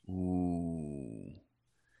 Ooh.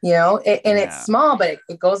 It's small, but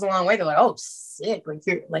it goes a long way. They're like, oh, sick. Like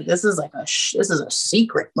you're like, this is like this is a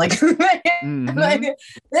secret. Like, mm-hmm. like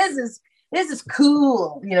this is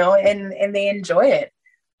cool, and they enjoy it.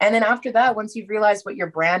 And then after that, once you've realized what your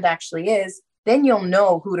brand actually is, then you'll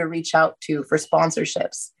know who to reach out to for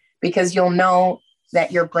sponsorships because you'll know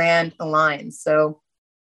that your brand aligns. So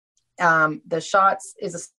The Shots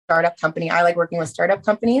is a startup company. I like working with startup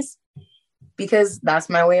companies because that's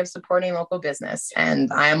my way of supporting local business.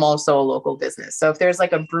 And I am also a local business. So if there's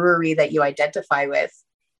like a brewery that you identify with,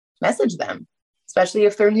 message them, especially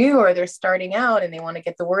if they're new or they're starting out and they want to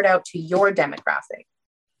get the word out to your demographic.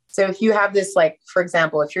 So if you have this, like, for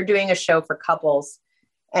example, if you're doing a show for couples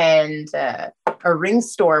and a ring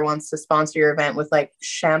store wants to sponsor your event with like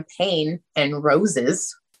champagne and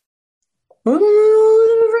roses.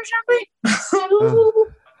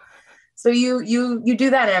 So you do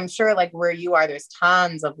that. And I'm sure like where you are, there's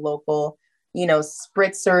tons of local,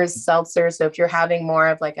 spritzers, seltzers. So if you're having more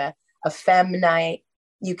of like a femme night,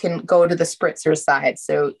 you can go to the spritzer side.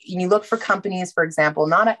 So you look for companies, for example,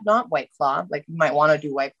 not White Claw, like you might want to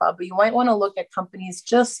do White Claw, but you might want to look at companies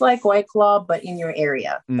just like White Claw, but in your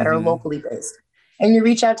area that are locally based. And you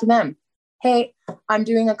reach out to them. Hey, I'm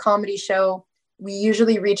doing a comedy show. We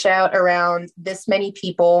usually reach out around this many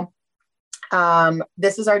people.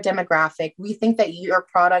 This is our demographic. We think that your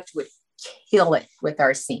product would kill it with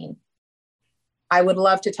our scene. I would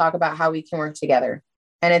love to talk about how we can work together.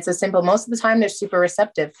 And it's a simple, most of the time they're super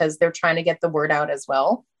receptive because they're trying to get the word out as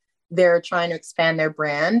well. They're trying to expand their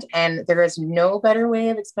brand. And there is no better way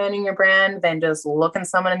of expanding your brand than just looking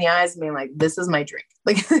someone in the eyes and being like, this is my drink.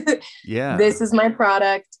 Like, yeah, this is my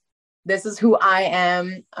product. This is who I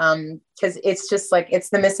am. Because it's just like,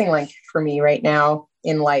 it's the missing link for me right now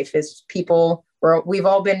in life is people, we've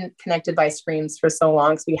all been connected by screens for so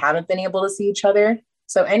long. So we haven't been able to see each other.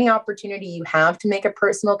 So any opportunity you have to make a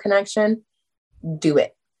personal connection, do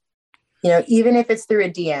it. Even if it's through a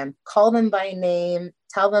DM, call them by name,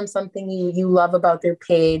 tell them something you love about their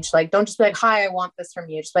page. Like, don't just be like, hi, I want this from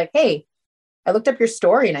you. Just like, hey, I looked up your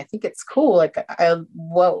story and I think it's cool. Like,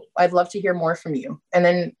 I'd love to hear more from you. And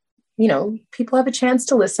then, people have a chance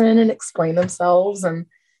to listen and explain themselves and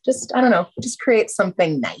just, I don't know, just create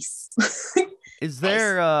something nice. Is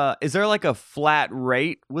there like a flat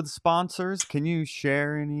rate with sponsors? Can you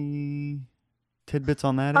share any tidbits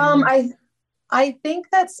on that? I think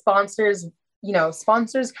that sponsors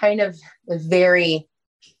kind of vary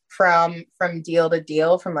from deal to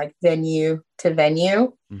deal, from like venue to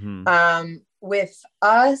venue. Mm-hmm. With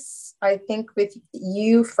us, I think with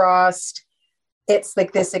you, Frost, it's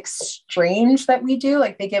like this exchange that we do.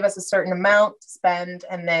 Like they give us a certain amount to spend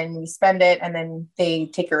and then we spend it and then they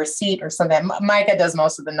take a receipt or something. Micah does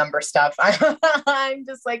most of the number stuff. I'm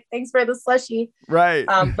just like, thanks for the slushie. Right.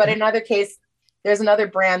 But in another case, there's another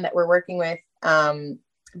brand that we're working with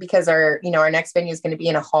because our next venue is going to be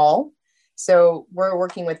in a hall. So we're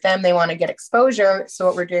working with them. They want to get exposure. So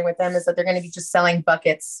what we're doing with them is that they're going to be just selling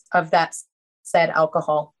buckets of that said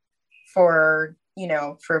alcohol for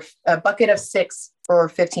a bucket of 6 for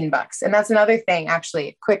 $15. And that's another thing,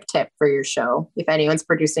 actually, quick tip for your show. If anyone's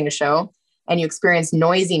producing a show and you experience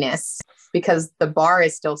noisiness because the bar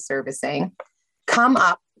is still servicing, come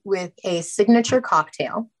up with a signature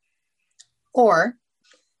cocktail, or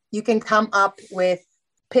you can come up with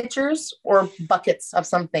pitchers or buckets of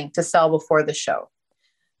something to sell before the show.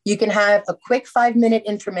 You can have a quick 5-minute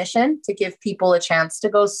intermission to give people a chance to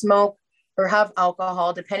go smoke or have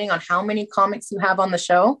alcohol, depending on how many comics you have on the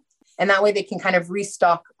show. And that way they can kind of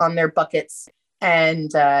restock on their buckets and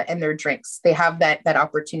their drinks. They have that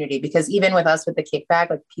opportunity, because even with us with the kickback,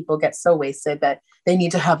 like, people get so wasted that they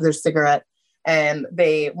need to have their cigarette and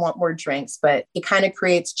they want more drinks, but it kind of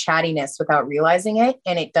creates chattiness without realizing it.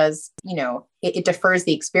 And it does, it defers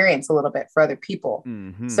the experience a little bit for other people.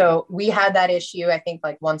 Mm-hmm. So we had that issue, I think,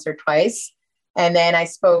 like once or twice. And then I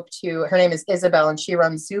spoke to, her name is Isabel, and she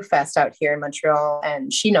runs Zoo Fest out here in Montreal.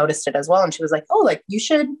 And she noticed it as well. And she was like, oh, like, you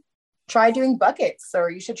should try doing buckets,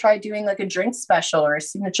 or you should try doing like a drink special or a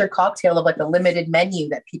signature cocktail of like a limited menu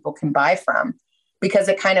that people can buy from, because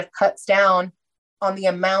it kind of cuts down on the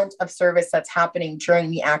amount of service that's happening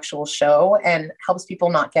during the actual show and helps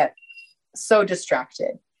people not get so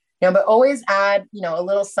distracted. But always add, a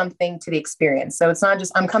little something to the experience. So it's not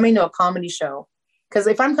just, I'm coming to a comedy show. Because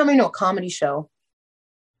if I'm coming to a comedy show,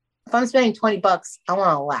 if I'm spending $20, I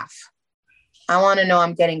want to laugh. I want to know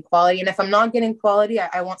I'm getting quality. And if I'm not getting quality,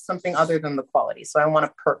 I want something other than the quality. So I want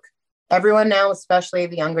a perk. Everyone now, especially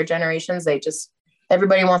the younger generations,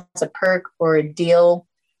 everybody wants a perk or a deal,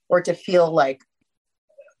 or to feel like,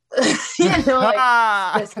 like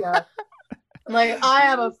I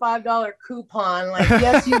have a $5 coupon. Like,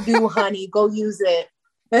 yes, you do, honey. Go use it.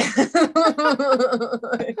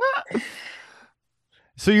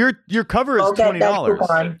 So your cover is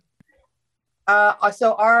 $20.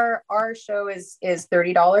 So our show is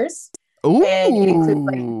 $30. Ooh, and it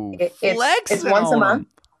includes it's once a month.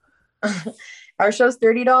 Our show's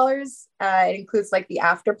 $30. It includes like the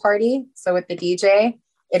after party. So with the DJ,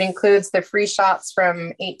 it includes the free shots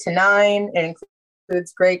from 8 to 9. It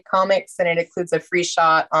includes great comics, and it includes a free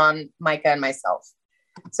shot on Micah and myself.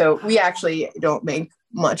 So we actually don't make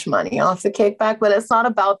much money off the kickback, but it's not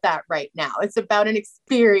about that right now. It's about an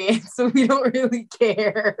experience. So we don't really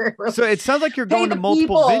care. So it sounds like you're going to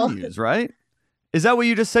multiple venues, right? Is that what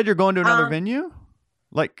you just said? You're going to another venue?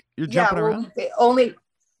 Like you're jumping around?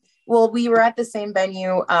 We were at the same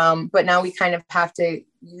venue, but now we kind of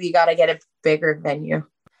we got to get a bigger venue.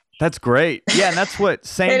 That's great. Yeah. And that's what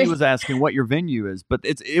Sandy was asking, what your venue is, but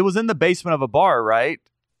it was in the basement of a bar, right?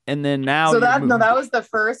 And then now, that was the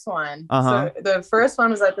first one. So the first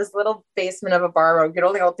one was at this little basement of a bar where we could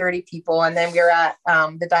only hold 30 people. And then we were at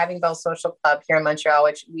the Diving Bell Social Club here in Montreal,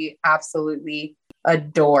 which we absolutely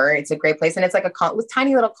adore. It's a great place. And it's like a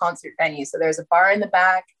tiny little concert venue. So there's a bar in the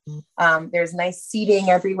back. There's nice seating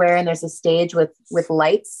everywhere. And there's a stage with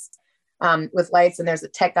lights, and there's a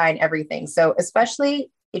tech guy and everything. So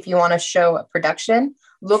especially if you want to show a production,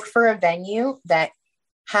 look for a venue that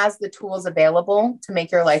has the tools available to make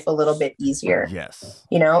your life a little bit easier. Yes.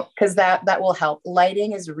 Because that will help.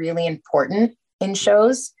 Lighting is really important in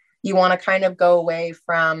shows. You want to kind of go away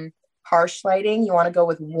from harsh lighting. You want to go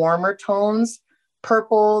with warmer tones,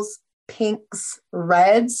 purples, pinks,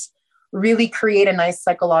 reds, really create a nice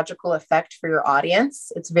psychological effect for your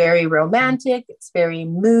audience. It's very romantic. It's very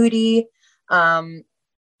moody. And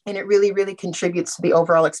it really, really contributes to the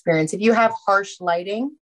overall experience. If you have harsh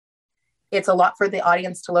lighting, it's a lot for the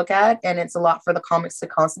audience to look at, and it's a lot for the comics to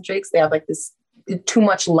concentrate because they have like this too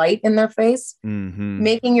much light in their face. Mm-hmm.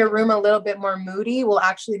 Making your room a little bit more moody will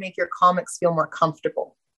actually make your comics feel more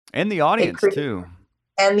comfortable. And the audience too.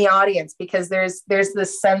 And the audience, because there's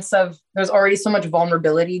this sense of there's already so much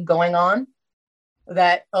vulnerability going on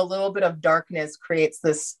that a little bit of darkness creates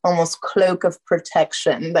this almost cloak of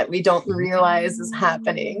protection that we don't realize is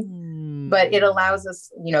happening. But it allows us,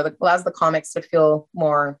 allows the comics to feel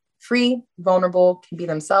more free, vulnerable, can be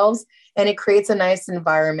themselves. And it creates a nice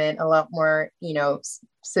environment, a lot more,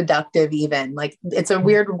 seductive even. Like, it's a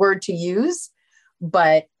weird word to use,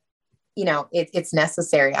 but it's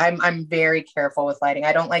necessary. I'm very careful with lighting.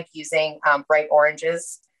 I don't like using bright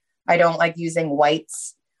oranges. I don't like using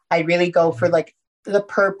whites. I really go for like the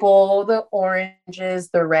purple, the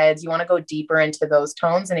oranges, the reds. You want to go deeper into those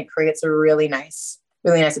tones, and it creates a really nice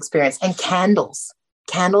experience. And candles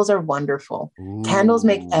are wonderful. Ooh. Candles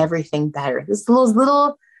make everything better. Those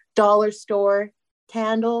little dollar store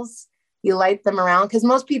candles, you light them around, because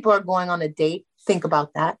most people are going on a date. Think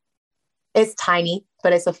about that. It's tiny,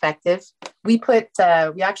 but it's effective. We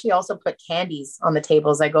actually also put candies on the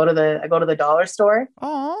tables. I go to the dollar store.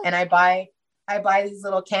 Aww. And I buy these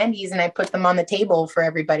little candies and I put them on the table for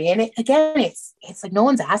everybody. And it's like no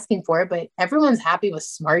one's asking for it, but everyone's happy with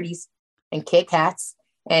Smarties and Kit Kats,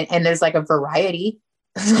 and there's like a variety.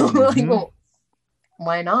 So like, well,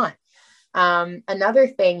 why not? Another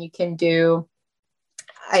thing you can do,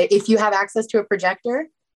 if you have access to a projector,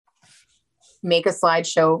 make a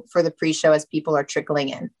slideshow for the pre-show as people are trickling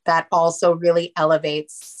in. That also really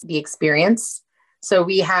elevates the experience. So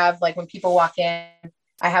we have, like, when people walk in,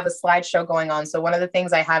 I have a slideshow going on. So one of the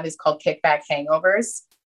things I have is called Kickback Hangovers.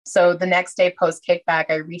 So the next day post Kickback,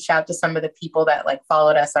 I reach out to some of the people that like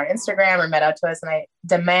followed us on Instagram or met out to us, and I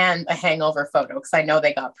demand a hangover photo because I know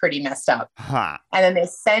they got pretty messed up. And then they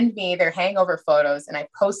send me their hangover photos, and I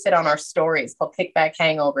post it on our stories called Kickback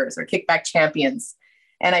Hangovers or Kickback Champions.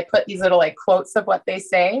 And I put these little like quotes of what they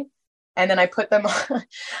say, and then I put them on.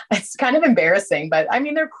 It's kind of embarrassing, but I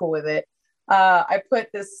mean, they're cool with it. I put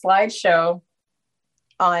this slideshow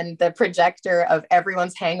on the projector of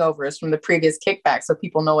everyone's hangovers from the previous Kickback, so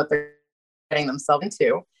people know what they're getting themselves into.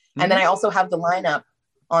 Mm-hmm. And then I also have the lineup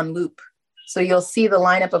on loop. So you'll see the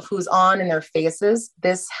lineup of who's on in their faces.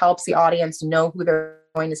 This helps the audience know who they're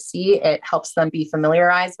going to see. It helps them be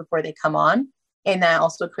familiarized before they come on. And that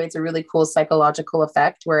also creates a really cool psychological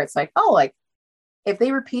effect where it's like, oh, like if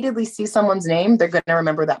they repeatedly see someome's name, they're going to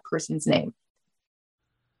remember that person's name.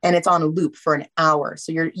 And it's on a loop for an hour.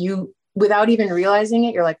 So you without even realizing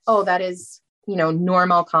it, you're like, oh, that is, Norm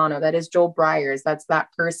Alcano. That is Joel Byers. That's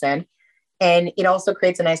that person. And it also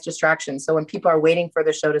creates a nice distraction. So when people are waiting for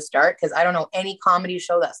the show to start, because I don't know any comedy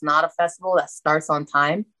show that's not a festival that starts on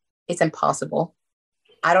time, it's impossible.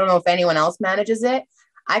 I don't know if anyone else manages it.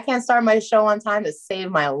 I can't start my show on time to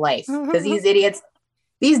save my life because these idiots,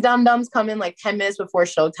 these dum-dums come in like 10 minutes before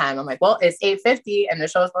showtime. I'm like, well, it's 8:50 and the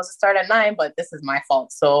show is supposed to start at 9, but this is my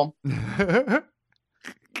fault. So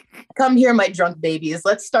come here, my drunk babies.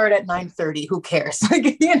 Let's start at 9:30. Who cares?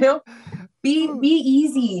 Like, be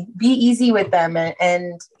easy with them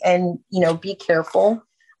and be careful.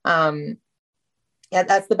 Yeah,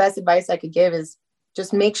 that's the best advice I could give is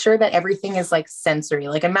just make sure that everything is like sensory.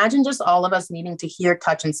 Like imagine just all of us needing to hear,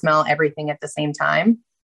 touch, and smell everything at the same time.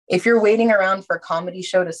 If you're waiting around for a comedy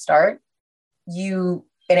show to start, and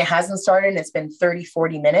it hasn't started and it's been 30,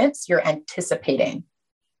 40 minutes, you're anticipating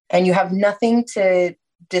and you have nothing to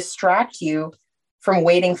distract you from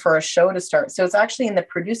waiting for a show to start. So it's actually in the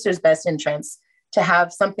producer's best interest to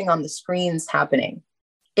have something on the screens happening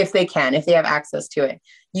if they have access to it.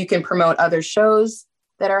 You can promote other shows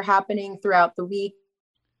that are happening throughout the week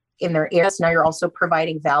in their area. So now you're also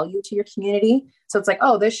providing value to your community. So it's like,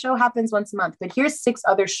 oh, this show happens once a month, but here's 6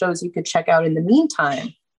 other shows you could check out in the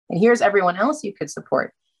meantime. And here's everyone else you could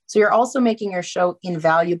support. So you're also making your show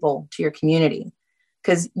invaluable to your community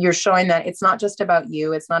because you're showing that it's not just about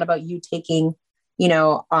you. It's not about you taking,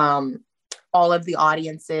 all of the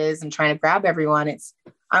audiences and trying to grab everyone.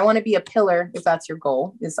 I want to be a pillar, if that's your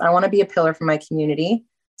goal, is I want to be a pillar for my community.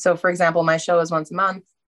 So for example, my show is once a month,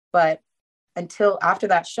 but until after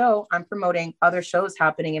that show, I'm promoting other shows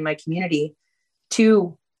happening in my community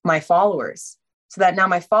to my followers so that now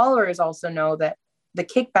my followers also know that the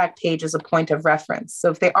Kickback page is a point of reference.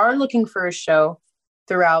 So if they are looking for a show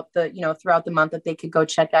throughout the month that they could go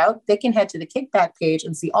check out, they can head to the Kickback page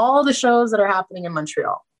and see all the shows that are happening in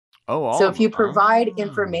Montreal. So if you provide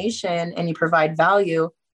information and you provide value,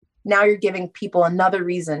 now you're giving people another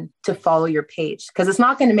reason to follow your page because it's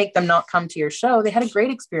not going to make them not come to your show. They had a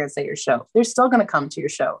great experience at your show. They're still going to come to your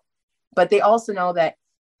show, but they also know that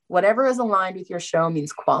whatever is aligned with your show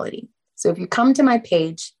means quality. So if you come to my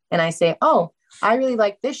page and I say, oh, I really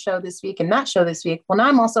like this show this week and that show this week. Well, now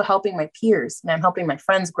I'm also helping my peers and I'm helping my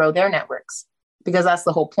friends grow their networks because that's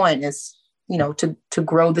the whole point is, to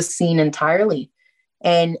grow the scene entirely.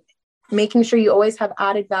 And making sure you always have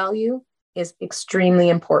added value is extremely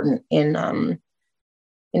important in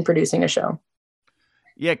producing a show.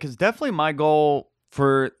 Yeah, because definitely my goal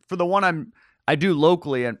for the one I do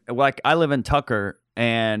locally, and like I live in Tucker,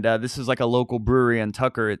 and this is like a local brewery in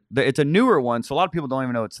Tucker. It's a newer one, so a lot of people don't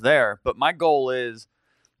even know it's there. But my goal is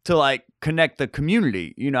to like connect the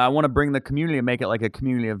community. I want to bring the community and make it like a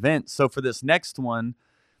community event. So for this next one,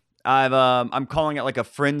 I'm calling it like a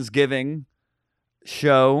Friendsgiving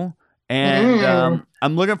show. And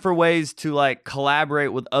I'm looking for ways to like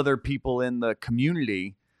collaborate with other people in the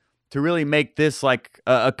community to really make this like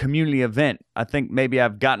a community event. I think maybe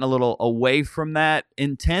I've gotten a little away from that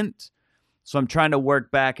intent. So I'm trying to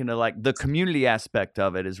work back into like the community aspect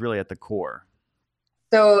of it is really at the core.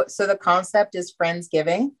 So the concept is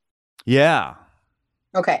Friendsgiving. Yeah.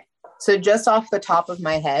 Okay. So just off the top of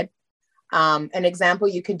my head, an example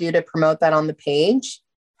you could do to promote that on the page.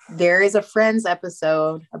 There is a Friends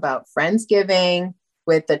episode about Friendsgiving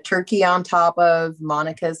with the turkey on top of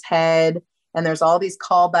Monica's head. And there's all these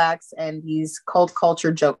callbacks and these cult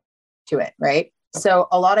culture jokes to it, right? So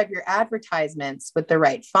a lot of your advertisements with the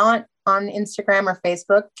right font, on Instagram or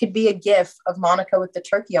Facebook could be a GIF of Monica with the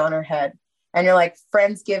turkey on her head. And you're like,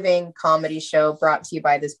 Friendsgiving comedy show brought to you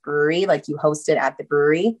by this brewery. Like you host it at the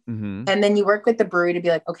brewery. Mm-hmm. And then you work with the brewery to be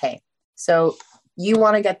like, okay, so you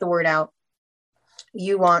want to get the word out.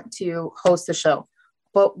 You want to host the show.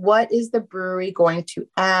 But what is the brewery going to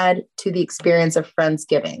add to the experience of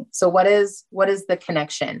Friendsgiving? So what is the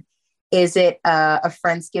connection? Is it a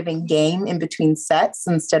Friendsgiving game in between sets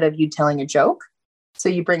instead of you telling a joke? So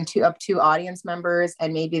you bring two audience members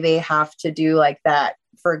and maybe they have to do like that,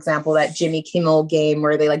 for example, that Jimmy Kimmel game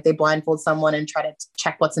where they blindfold someone and try to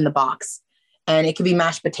check what's in the box. And it could be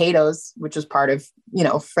mashed potatoes, which is part of,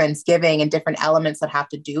 Friendsgiving and different elements that have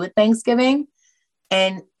to do with Thanksgiving.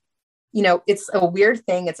 And, it's a weird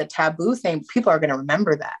thing. It's a taboo thing. People are going to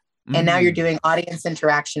remember that. Mm-hmm. And now you're doing audience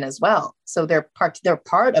interaction as well. So they're part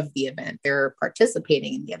of the event. They're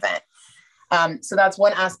participating in the event. So that's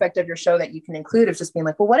one aspect of your show that you can include of just being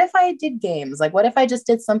like, well, what if I did games? Like, what if I just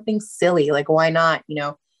did something silly? Like, why not?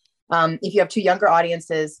 If you have two younger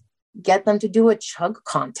audiences, get them to do a chug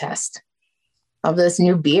contest of this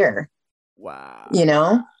new beer. Wow.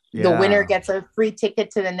 The winner gets a free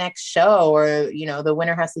ticket to the next show, or, the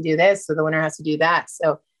winner has to do this, or the winner has to do that.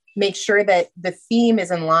 So make sure that the theme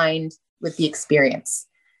is in line with the experience.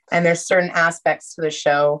 And there's certain aspects to the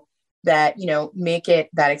show that, make it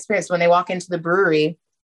that experience. When they walk into the brewery,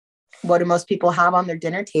 what do most people have on their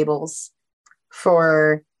dinner tables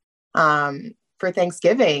for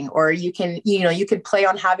Thanksgiving? Or you could play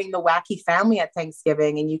on having the wacky family at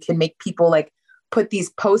Thanksgiving, and you can make people like put these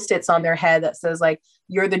Post-its on their head that says like,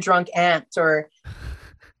 you're the drunk aunt, or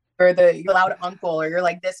the loud uncle, or you're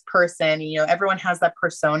like this person. Everyone has that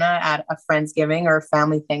persona at a Friendsgiving or a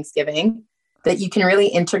family Thanksgiving that you can really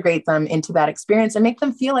integrate them into that experience and make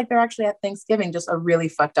them feel like they're actually at Thanksgiving, just a really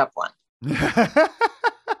fucked up one.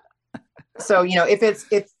 So, if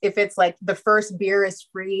it's like the first beer is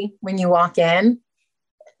free when you walk in,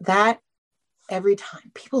 that every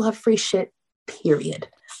time people have free shit, period.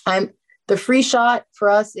 The free shot for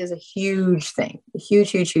us is a huge thing, a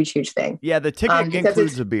huge thing. Yeah. The ticket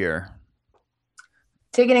includes a beer.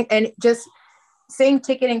 Ticket, and just saying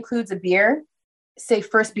ticket includes a beer, say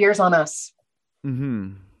first beer's on us.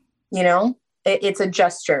 Mm-hmm. It's a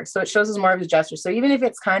gesture. So it shows us more of a gesture. So even if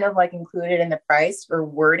it's kind of like included in the price or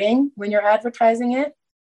wording when you're advertising it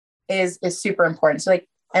is super important. So like,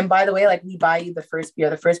 and by the way, like we buy you the first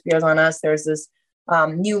beer is on us. There's this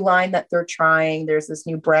new line that they're trying. There's this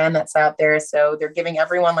new brand that's out there. So they're giving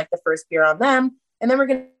everyone like the first beer on them. And then we're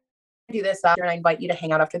going to do this after, and I invite you to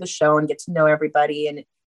hang out after the show and get to know everybody. And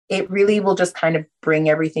it really will just kind of bring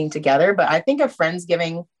everything together. But I think a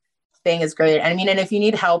Friendsgiving thing is great. I mean, and if you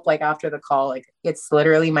need help, like after the call, like it's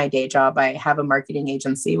literally my day job. I have a marketing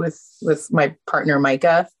agency with my partner,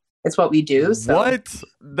 Micah. It's what we do. So. What?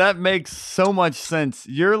 That makes so much sense.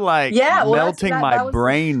 You're like melting my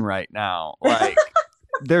brain right now. Like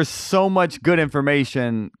there's so much good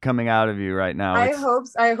information coming out of you right now. I hope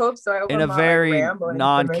so. I hope in a very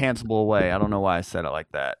non-cancelable way. I don't know why I said it like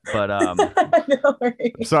that, but no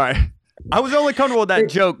sorry. I was only comfortable with that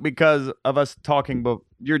joke because of us talking. But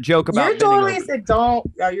your joke about you're totally said don't.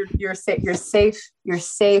 You're safe. You're safe. You're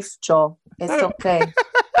safe, Joel. It's okay.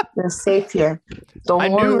 You're safe here. Don't I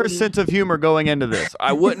worry. knew her sense of humor going into this.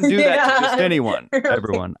 I wouldn't do that to just anyone,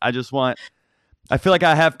 everyone. I feel like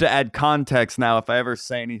I have to add context now if I ever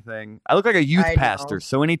say anything. I look like a youth pastor,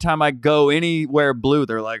 so anytime I go anywhere blue,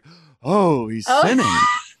 they're like, "Oh, he's sinning."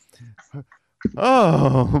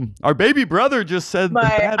 Oh, our baby brother just said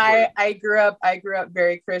I grew up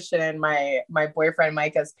very Christian, and my boyfriend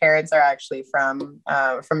Micah's parents are actually from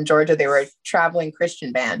Georgia. They were a traveling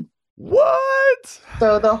Christian band. What?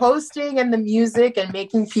 So the hosting and the music and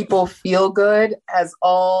making people feel good has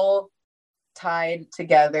all tied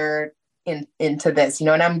together into this,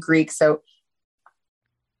 and I'm Greek, so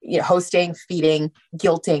hosting, feeding,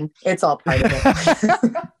 guilting, it's all part of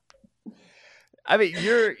it. I mean,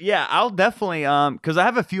 I'll definitely, cause I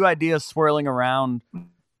have a few ideas swirling around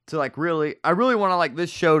to like I really want to like this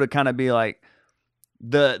show to kind of be like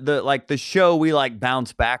the show we like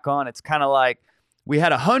bounce back on. It's kind of like we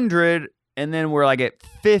had 100 and then we're like at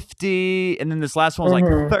 50 and then this last one was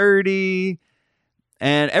like 30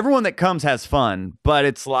 and everyone that comes has fun, but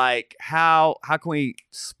it's like, how can we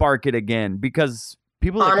spark it again? Because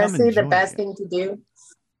people that honestly, the best thing to do.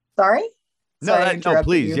 Sorry? No,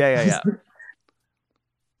 please. Yeah.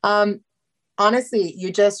 Honestly,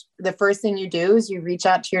 the first thing you do is you reach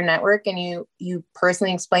out to your network and you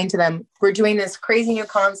personally explain to them, we're doing this crazy new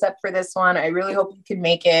concept for this one. I really hope you can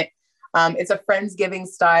make it. It's a Friendsgiving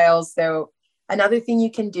style. So another thing you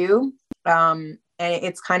can do, and and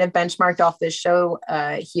it's kind of benchmarked off this show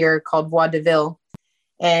here called Voix de Ville.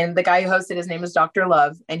 And the guy who hosted, his name is Dr.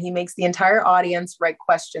 Love, and he makes the entire audience write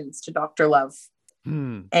questions to Dr. Love.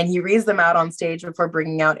 And he reads them out on stage before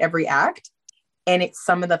bringing out every act. And it's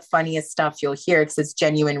some of the funniest stuff you'll hear because it's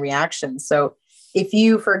genuine reactions. So if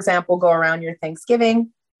you, for example, go around your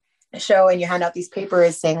Thanksgiving show and you hand out these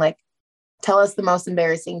papers saying like, tell us the most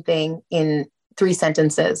embarrassing thing in 3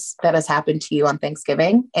 sentences that has happened to you on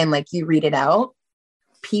Thanksgiving, and like you read it out,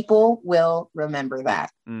 people will remember that.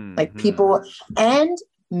 Like people, and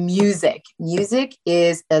music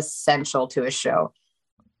is essential to a show.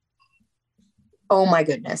 Oh my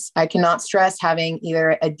goodness. I cannot stress having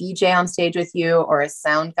either a DJ on stage with you or a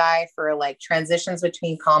sound guy for like transitions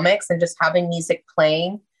between comics, and just having music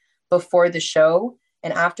playing before the show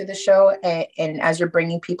and after the show. And as you're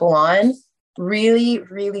bringing people on, really,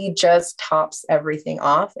 really just tops everything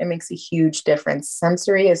off. It makes a huge difference.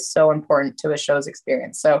 Sensory is so important to a show's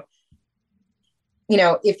experience. So, you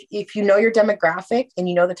know, if you know your demographic and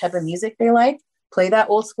you know the type of music they like, play that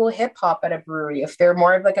old school hip hop at a brewery. If they're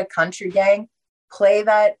more of like a country gang, play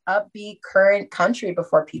that upbeat current country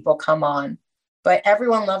before people come on. But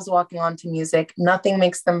everyone loves walking on to music. Nothing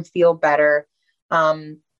makes them feel better.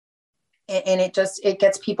 And it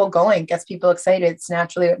gets people going, gets people excited. It's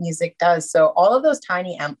naturally what music does. So all of those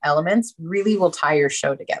tiny elements really will tie your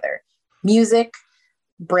show together. Music,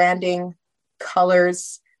 branding,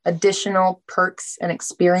 colors, additional perks and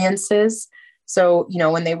experiences. So, you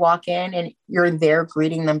know, when they walk in and you're there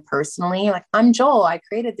greeting them personally, like, I'm Joel, I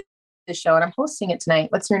created this show and I'm hosting it tonight.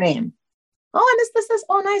 What's your name? Oh, and this.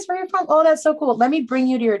 Oh, nice. Where are you from? Oh, that's so cool. Let me bring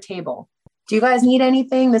you to your table. Do you guys need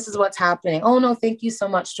anything? This is what's happening. Oh, no, thank you so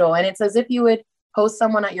much, Joel. And it's as if you would host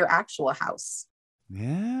someone at your actual house.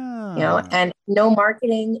 Yeah. You know, and no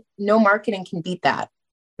marketing can beat that.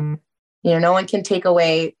 You know, no one can take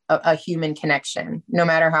away a human connection, no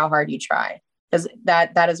matter how hard you try, because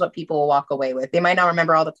that is what people will walk away with. They might not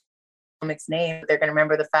remember all the comics' names, but they're going to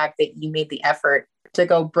remember the fact that you made the effort to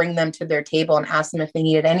go bring them to their table and ask them if they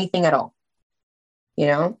needed anything at all. You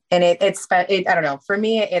know, and it's I don't know. For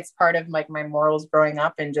me, it's part of like my morals growing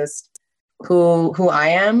up and just who I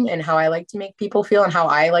am and how I like to make people feel and how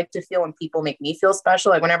I like to feel when people make me feel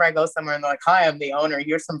special. Like whenever I go somewhere and they're like, "Hi, I'm the owner.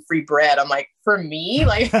 Here's some free bread." I'm like, for me,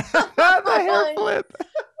 like the hair flip.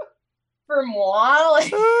 For moi,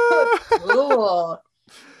 like cool,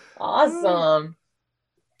 awesome.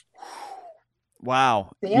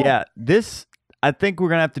 Wow. Yeah. This, I think we're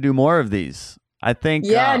gonna have to do more of these. I think.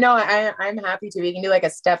 Yeah, no, I'm happy to. We can do like a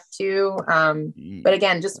step 2. But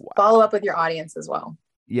again, just follow up with your audience as well.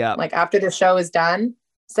 Yeah. Like after the show is done,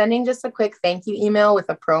 sending just a quick thank you email with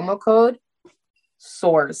a promo code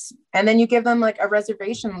soars. And then you give them like a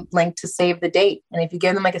reservation link to save the date. And if you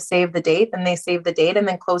give them like a save the date, then they save the date, and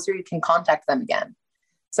then closer you can contact them again.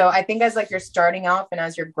 So I think as like you're starting off and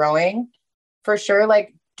as you're growing, for sure,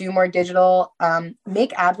 like do more digital,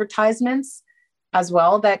 make advertisements as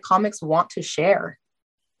well that comics want to share.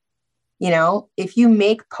 You know, if you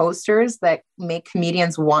make posters that make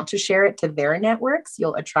comedians want to share it to their networks,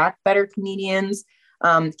 you'll attract better comedians.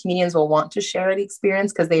 Comedians will want to share the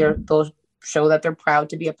experience because they'll show that they're proud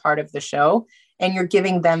to be a part of the show, and you're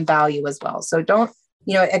giving them value as well. So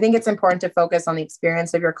I think it's important to focus on the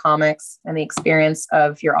experience of your comics and the experience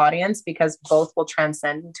of your audience, because both will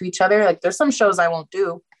transcend into each other. Like there's some shows I won't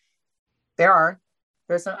do. There's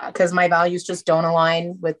some, because my values just don't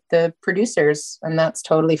align with the producers, and that's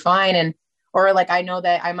totally fine. Or like, I know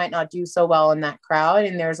that I might not do so well in that crowd,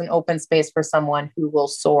 and there's an open space for someone who will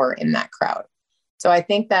soar in that crowd. So I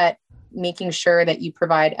think that making sure that you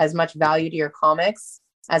provide as much value to your comics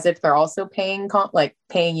as if they're also paying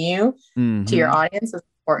you to your audience is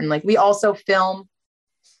important. Like we also film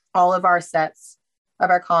all of our sets of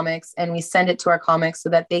our comics, and we send it to our comics so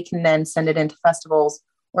that they can then send it into festivals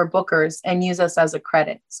or bookers and use us as a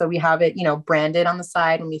credit. So we have it, branded on the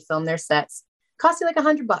side when we film their sets. Cost you like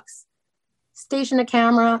 $100. Station a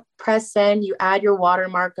camera, press send, you add your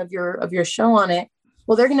watermark of your show on it.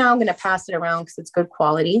 Well, they're now going to pass it around because it's good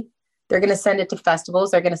quality. They're going to send it to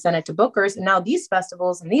festivals. They're going to send it to bookers. And now these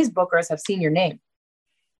festivals and these bookers have seen your name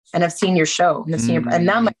and have seen your show and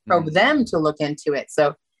that might probe them to look into it.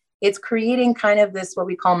 So it's creating kind of this, what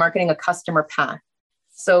we call marketing a customer path.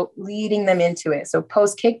 So leading them into it. So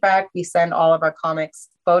post kickback, we send all of our comics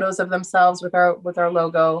photos of themselves with our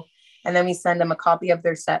logo. And then we send them a copy of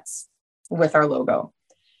their sets with our logo.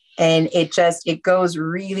 And it goes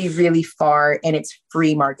really, really far, and it's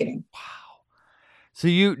free marketing. Wow. So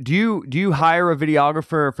do you hire a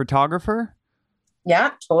videographer or photographer?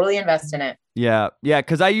 Yeah, totally invest in it. Yeah.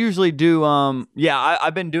 Cause I usually do,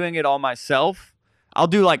 I've been doing it all myself. I'll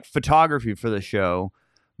do like photography for the show,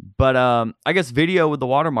 but I guess video with the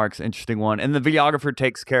watermark's an interesting one. And the videographer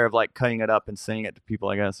takes care of like cutting it up and sending it to people,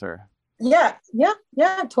 I guess, or Yeah,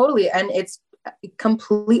 totally. And it's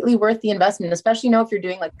completely worth the investment, especially if you're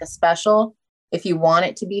doing like a special, if you want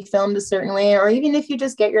it to be filmed a certain way, or even if you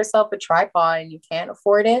just get yourself a tripod and you can't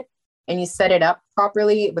afford it and you set it up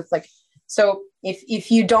properly with like, so if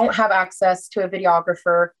you don't have access to a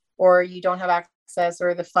videographer or you don't have access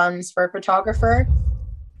or the funds for a photographer,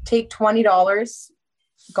 take $20,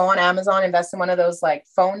 go on Amazon, invest in one of those like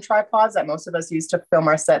phone tripods that most of us use to film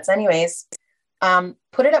our sets anyways.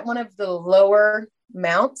 Put it at one of the lower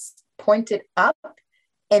mounts, point it up,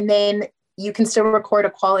 and then you can still record a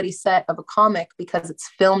quality set of a comic because it's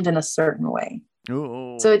filmed in a certain way.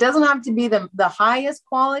 Ooh. So it doesn't have to be the highest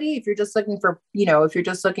quality. If you're just looking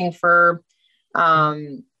for,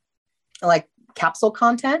 like capsule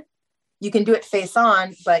content, you can do it face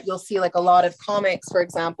on, but you'll see like a lot of comics, for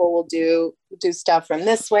example, will do stuff from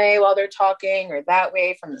this way while they're talking or that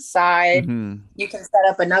way from the side. Mm-hmm. You can set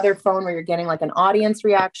up another phone where you're getting like an audience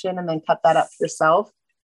reaction and then cut that up yourself.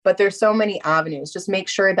 But there's so many avenues. Just make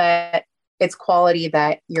sure that it's quality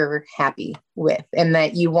that you're happy with and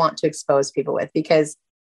that you want to expose people with, because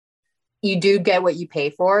you do get what you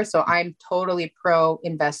pay for. So I'm totally pro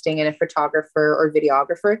investing in a photographer or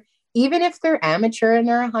videographer. Even if they're amateur and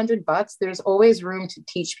they're $100, there's always room to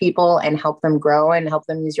teach people and help them grow and help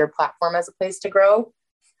them use your platform as a place to grow.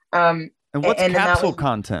 And what's capsule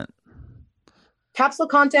content? Capsule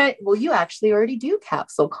content. Well, you actually already do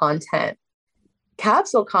capsule content.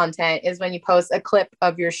 Capsule content is when you post a clip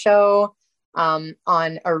of your show on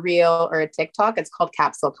a reel or a TikTok. It's called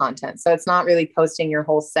capsule content. So it's not really posting your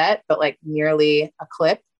whole set, but like merely a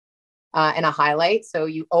clip and a highlight. So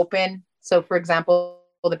you open. So for example,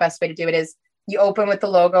 the best way to do it is you open with the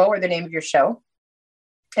logo or the name of your show,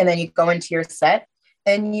 and then you go into your set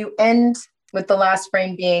and you end with the last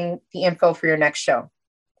frame being the info for your next show.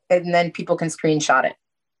 And then people can screenshot it.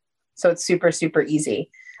 So it's super, super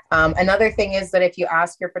easy. Another thing is that if you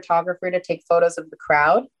ask your photographer to take photos of the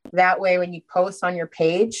crowd, that way, when you post on your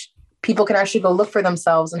page, people can actually go look for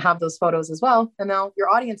themselves and have those photos as well. And now your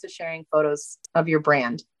audience is sharing photos of your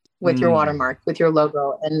brand with your watermark, with your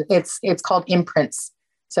logo. And it's called imprints.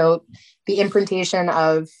 So the imprintation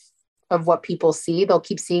of what people see, they'll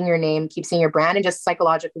keep seeing your name, keep seeing your brand, and just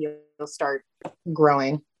psychologically you'll start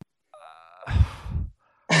growing.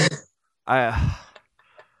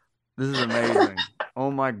 This is amazing. Oh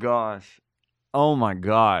my gosh.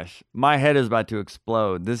 My head is about to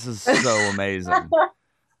explode. This is so amazing.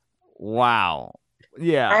 Wow.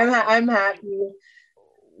 Yeah. I'm happy.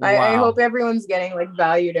 Wow. I hope everyone's getting like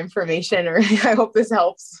valued information, or I hope this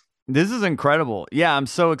helps. This is incredible. Yeah, I'm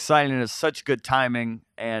so excited, and it's such good timing.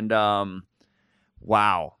 And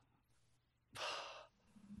wow.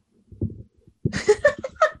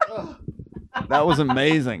 That was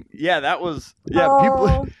amazing. Yeah, that was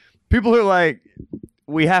people are like,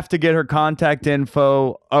 we have to get her contact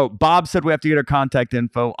info. Oh, Bob said we have to get her contact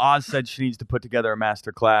info. Oz said she needs to put together a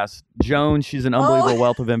master class. Joan, she's an unbelievable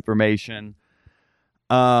wealth of information.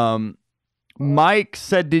 Mike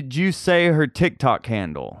said, did you say her TikTok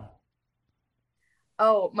handle?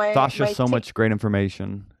 Oh, Sasha, so much great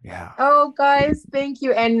information. Yeah. Oh, guys, thank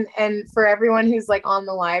you. And for everyone who's like on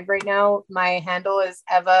the live right now, my handle is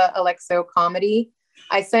Eva Alexo Comedy.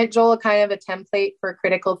 I sent Joel kind of a template for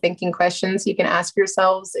critical thinking questions you can ask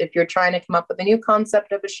yourselves if you're trying to come up with a new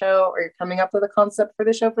concept of a show, or you're coming up with a concept for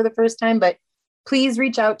the show for the first time. But please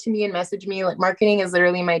reach out to me and message me. Like, marketing is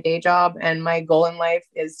literally my day job, and my goal in life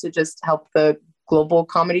is to just help the global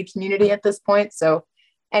comedy community at this point. So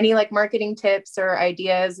any like marketing tips or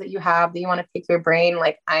ideas that you have that you want to pick your brain,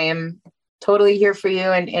 like, I am totally here for you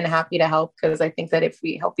and happy to help, because I think that if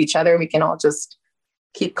we help each other, we can all just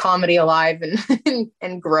keep comedy alive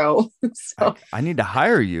and grow. So I need to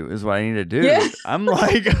hire you is what I need to do. Yeah. I'm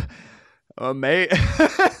like, mate.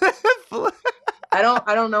 I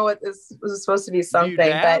don't know what this was supposed to be something,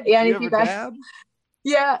 but yeah. And if you guys, dab?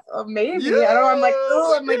 Yeah, maybe. Yeah. I don't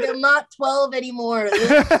know. I'm like, I'm not 12 anymore.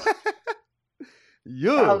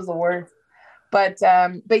 Yeah. That was the worst. But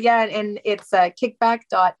yeah, and it's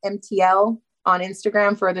kickback.mtl on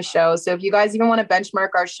Instagram for the show. So if you guys even want to benchmark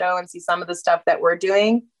our show and see some of the stuff that we're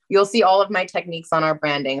doing, you'll see all of my techniques on our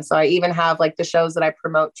branding. So I even have like the shows that I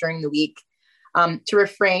promote during the week. To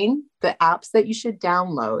refrain, the apps that you should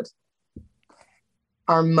download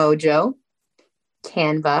are Mojo,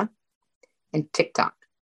 Canva, and TikTok.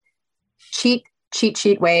 Cheat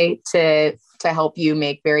sheet way to help you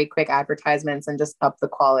make very quick advertisements and just up the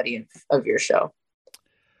quality of your show.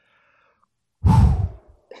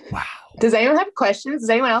 Wow. Does anyone have questions? Does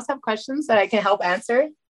anyone else have questions that I can help answer?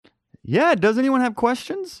 Yeah. Does anyone have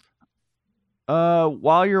questions?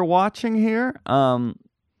 While you're watching here, yeah,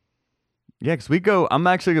 because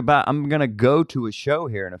I'm gonna go to a show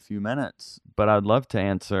here in a few minutes, but I'd love to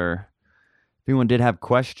answer if anyone did have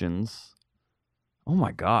questions. Oh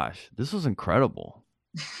my gosh, this was incredible.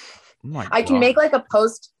 Oh my I can gosh. make like a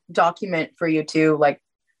post document for you too, like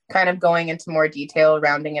kind of going into more detail,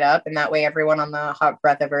 rounding it up, and that way everyone on the Hot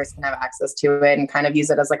Breathiverse can have access to it and kind of use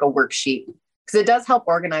it as like a worksheet, because it does help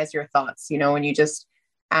organize your thoughts. You know, when you just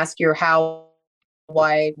ask your how,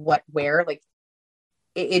 why, what, where, like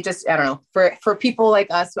it just, I don't know, for people like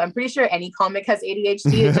us, I'm pretty sure any comic has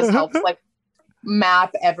ADHD. It just helps like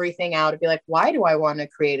map everything out and be like, why do I want to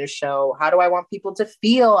create a show? How do I want people to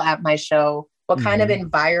feel at my show? What kind of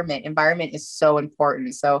environment is so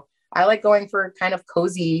important. So I like going for kind of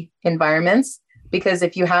cozy environments, because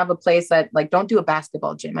if you have a place that, like, don't do a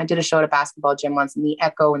basketball gym. I did a show at a basketball gym once, and the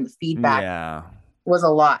echo and the feedback was a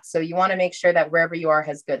lot. So you want to make sure that wherever you are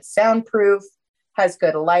has good soundproof, has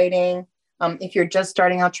good lighting. If you're just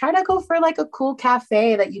starting out, try to go for like a cool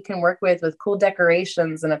cafe that you can work with cool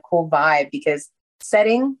decorations and a cool vibe, because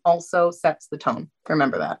setting also sets the tone.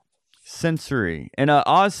 Remember that. Sensory. And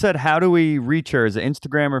Oz said, how do we reach her? Is it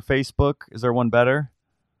Instagram or Facebook? Is there one better?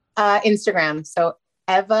 Instagram. So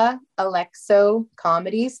Eva Alexo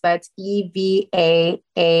Comedies. That's EVAALEXO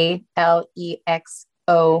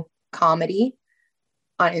Comedy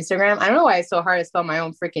on Instagram. I don't know why it's so hard to spell my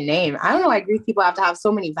own freaking name. I don't know why Greek people have to have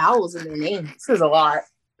so many vowels in their name. This is a lot.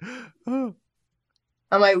 I'm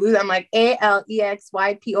like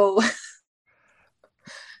ALEXYPO.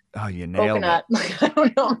 Oh, you nailed Coconut. it. I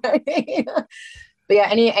don't know. But yeah,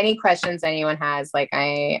 any questions anyone has, like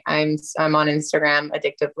I'm on Instagram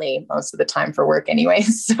addictively most of the time for work anyway.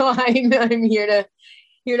 So I'm here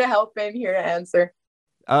to help and here to answer.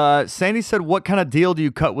 Sandy said, what kind of deal do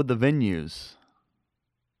you cut with the venues?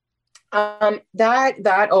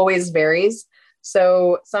 That always varies.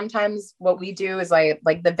 So sometimes what we do is like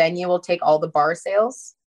the venue will take all the bar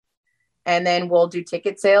sales, and then we'll do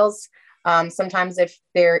ticket sales. Sometimes if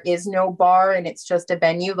there is no bar and it's just a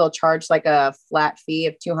venue, they'll charge like a flat fee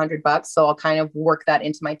of $200. So I'll kind of work that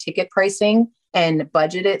into my ticket pricing and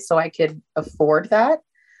budget it so I could afford that.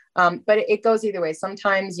 But it goes either way.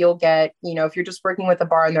 Sometimes you'll get, if you're just working with a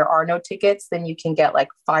bar and there are no tickets, then you can get like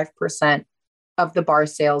 5% of the bar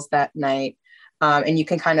sales that night. And you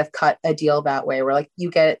can kind of cut a deal that way, where like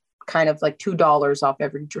you get kind of like $2 off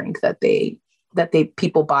every drink that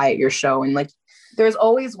people buy at your show. And like, there's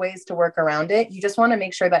always ways to work around it. You just want to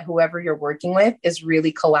make sure that whoever you're working with is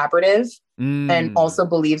really collaborative and also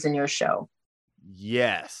believes in your show.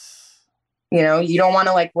 Yes. You don't want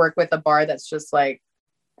to like work with a bar that's just like,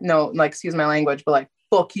 no, like, excuse my language, but like,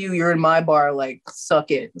 fuck you, you're in my bar, like,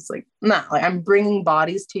 suck it. It's like, nah, like, I'm bringing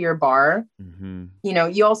bodies to your bar. Mm-hmm.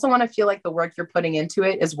 You also want to feel like the work you're putting into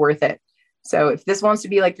it is worth it. So if this wants to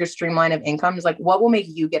be like your streamline of income, is like, what will make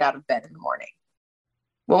you get out of bed in the morning?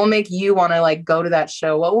 What will make you want to like go to that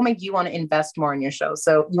show? What will make you want to invest more in your show?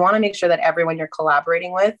 So you want to make sure that everyone you're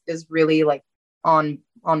collaborating with is really like on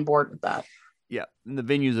board with that. Yeah. And the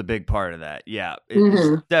venue is a big part of that. Yeah.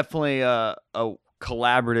 It's definitely a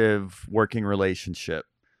collaborative working relationship.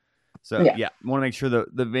 So yeah, you want to make sure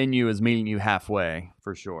the venue is meeting you halfway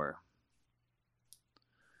for sure.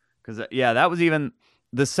 Because that was even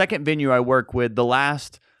the second venue I work with. The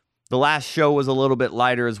last show was a little bit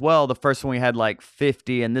lighter as well. The first one we had like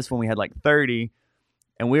 50, and this one we had like 30.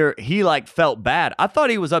 And he like felt bad. I thought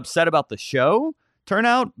he was upset about the show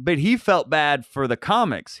turnout, but he felt bad for the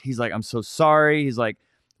comics. He's like, I'm so sorry. He's like,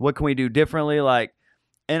 what can we do differently? Like,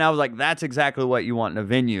 and I was like, that's exactly what you want in a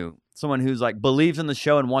venue. Someone who's like believes in the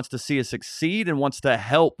show and wants to see us succeed and wants to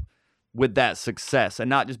help with that success, and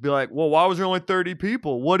not just be like, well, why was there only 30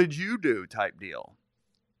 people? What did you do? Type deal.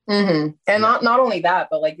 Mm-hmm. And not only that,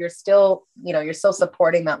 but like you're still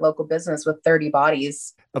supporting that local business with 30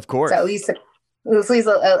 bodies. Of course. It's at least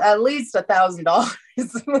 $1,000.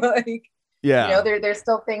 Like, there's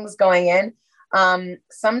still things going in.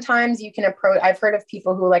 Sometimes you can approach. I've heard of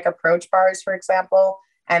people who like approach bars, for example,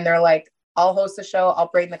 and they're like, I'll host a show, I'll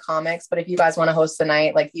bring the comics, but if you guys want to host the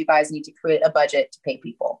night, like you guys need to create a budget to pay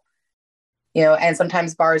people. And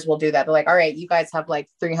sometimes bars will do that. They're like, all right, you guys have like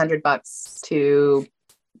 $300 to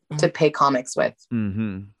pay comics with.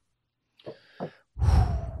 Mm-hmm.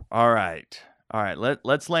 All right.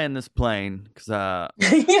 Let's land this plane, because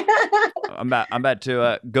I'm about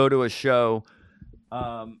to go to a show.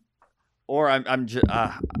 Or I'm just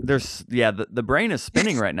the brain is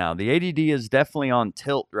spinning right now. The ADD is definitely on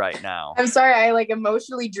tilt right now. I'm sorry, I like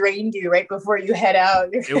emotionally drained you right before you head out.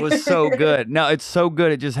 It was so good. No, it's so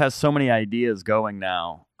good. It just has so many ideas going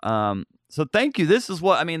now. So thank you. This is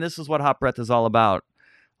what Hot Breath is all about.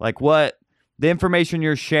 Like what the information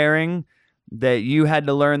you're sharing that you had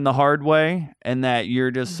to learn the hard way and that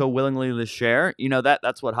you're just so willingly to share.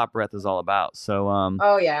 That's what Hot Breath is all about. So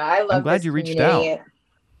oh yeah, I love I'm glad you reached out.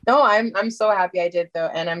 No, I'm so happy I did though,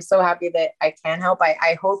 and I'm so happy that I can help.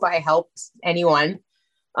 I hope I helped anyone.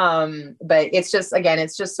 But it's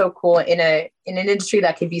just so cool in an industry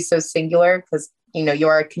that could be so singular because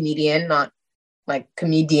you're a comedian, not like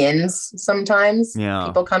comedians. Sometimes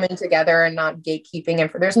people coming together and not gatekeeping, and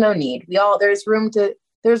there's no need. There's room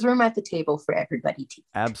at the table for everybody to eat.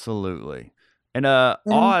 Absolutely. And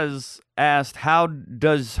Oz asked, how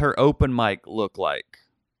does her open mic look like?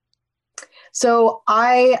 So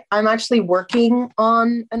I'm actually working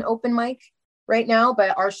on an open mic right now,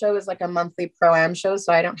 but our show is like a monthly pro-am show,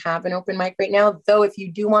 so I don't have an open mic right now. Though if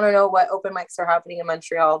you do want to know what open mics are happening in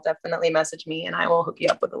Montreal, definitely message me and I will hook you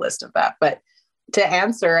up with a list of that. But to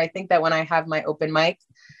answer, I think that when I have my open mic,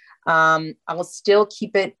 I will still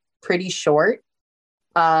keep it pretty short.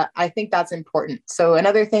 I think that's important. So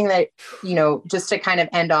another thing that, just to kind of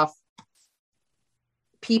end off,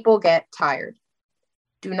 people get tired.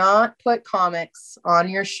 Do not put comics on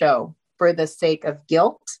your show for the sake of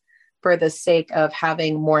guilt, for the sake of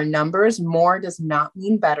having more numbers. More does not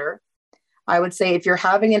mean better. I would say if you're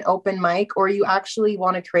having an open mic or you actually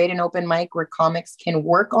want to create an open mic where comics can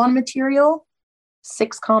work on material,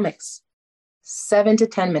 6 comics, 7 to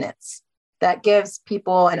 10 minutes. That gives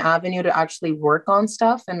people an avenue to actually work on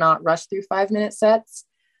stuff and not rush through 5-minute sets.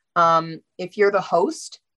 If you're the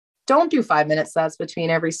host, don't do 5-minute sets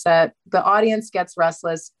between every set. The audience gets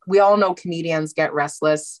restless. We all know comedians get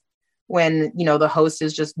restless when, the host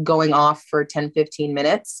is just going off for 10, 15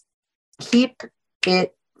 minutes. Keep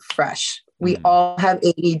it fresh. We all have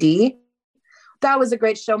ADD. That was a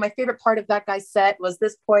great show. My favorite part of that guy's set was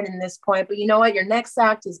this point and this point. But you know what? Your next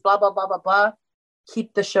act is blah, blah, blah, blah, blah.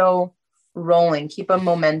 Keep the show rolling. Keep a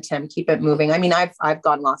momentum. Keep it moving. I mean, I've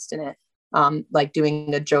gotten lost in it, like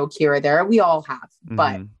doing a joke here or there. We all have.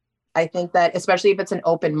 But I think that especially if it's an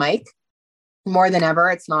open mic, more than ever,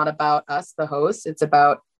 it's not about us, the hosts. It's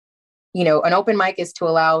about, an open mic is to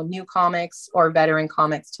allow new comics or veteran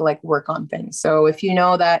comics to like work on things. So if you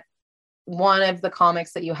know that one of the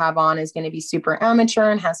comics that you have on is going to be super amateur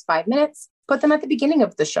and has 5 minutes, put them at the beginning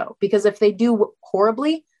of the show, because if they do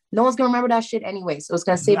horribly, no one's going to remember that shit anyway. So it's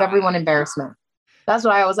going to save everyone embarrassment. That's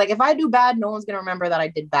why I was like, if I do bad, no one's going to remember that I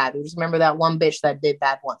did bad. We just remember that one bitch that did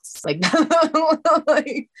bad once. Like,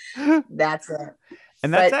 like that's it.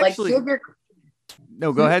 And that's actually,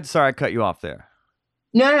 no, go ahead. Sorry, I cut you off there.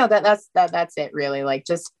 No, that's it really. Like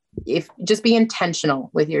just be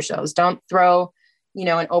intentional with your shows. Don't throw,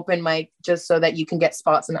 an open mic just so that you can get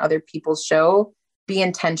spots in other people's show. Be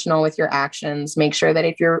intentional with your actions. Make sure that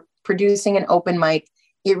if you're producing an open mic,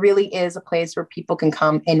 it really is a place where people can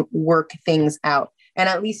come and work things out. And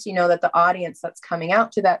at least you know that the audience that's coming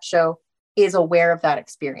out to that show is aware of that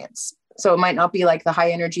experience. So it might not be like the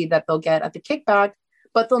high energy that they'll get at the kickback,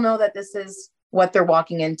 but they'll know that this is what they're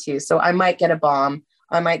walking into. So I might get a bomb.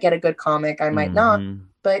 I might get a good comic. I might not.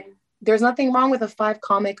 But there's nothing wrong with a 5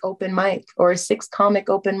 comic open mic or a 6 comic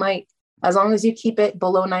open mic. As long as you keep it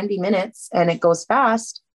below 90 minutes and it goes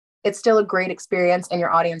fast, it's still a great experience and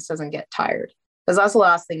your audience doesn't get tired. Because that's the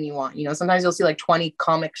last thing you want. Sometimes you'll see like 20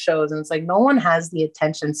 comic shows and it's like, no one has the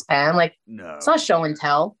attention span. Like, no. It's not show and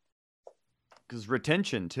tell. Because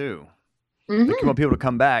retention too. Like you want people to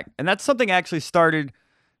come back. And that's something I actually started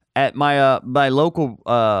at my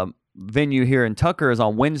local venue here in Tucker. Is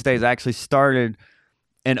on Wednesdays. I actually started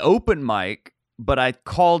an open mic, but I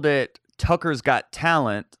called it Tucker's Got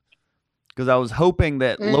Talent because I was hoping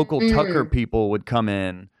that local Tucker people would come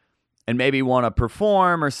in and maybe want to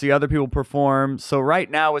perform or see other people perform. So right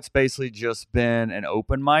now it's basically just been an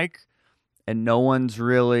open mic and no one's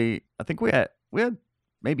really, I think we had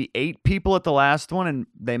maybe 8 people at the last one and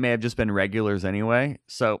they may have just been regulars anyway.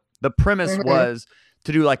 So the premise was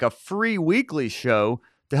to do like a free weekly show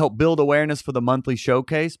to help build awareness for the monthly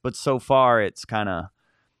showcase. But so far it's kind of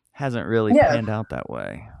hasn't really panned out that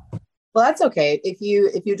way. Well, that's okay. If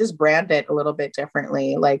you just brand it a little bit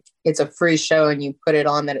differently, like it's a free show and you put it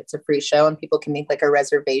on that it's a free show and people can make like a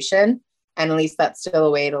reservation, and at least that's still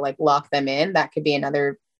a way to like lock them in. That could be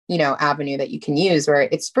another, avenue that you can use where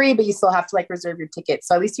it's free, but you still have to like reserve your ticket.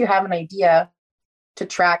 So at least you have an idea to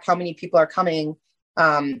track how many people are coming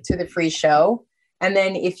to the free show. And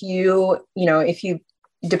then if you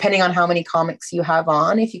depending on how many comics you have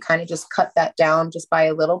on, if you kind of just cut that down just by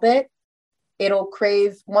a little bit, it'll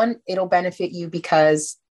benefit you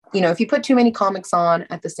because, if you put too many comics on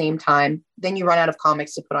at the same time, then you run out of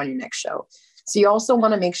comics to put on your next show. So you also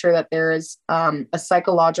want to make sure that there is a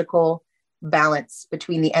psychological balance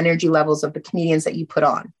between the energy levels of the comedians that you put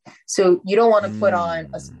on. So you don't want to put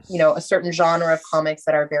on a certain genre of comics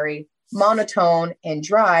that are very monotone and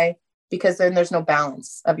dry, because then there's no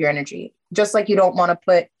balance of your energy. Just like you don't want to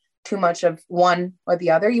put too much of one or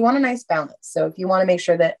the other. You want a nice balance. So if you want to make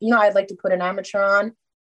sure that, I'd like to put an amateur on.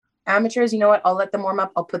 Amateurs, you know what? I'll let them warm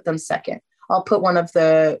up. I'll put them second. I'll put one of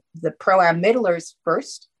the pro-am middlers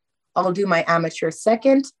first. I'll do my amateur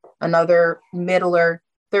second, another middler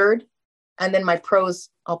third, and then my pros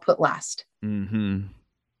I'll put last. Mm-hmm.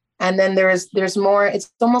 And then there's more.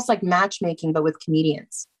 It's almost like matchmaking, but with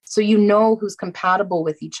comedians. So who's compatible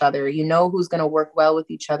with each other. Who's going to work well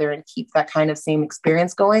with each other and keep that kind of same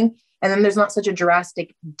experience going. And then there's not such a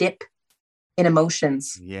drastic dip in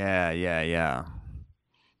emotions. Yeah.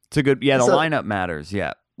 It's a good, the lineup matters.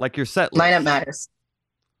 Yeah. Like your set list. Lineup matters.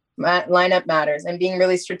 Lineup matters. And being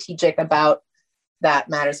really strategic about that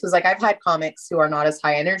matters. Because like I've had comics who are not as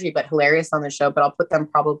high energy, but hilarious on the show, but I'll put them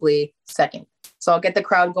probably second. So I'll get the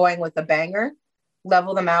crowd going with a banger,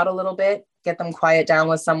 level them out a little bit, get them quiet down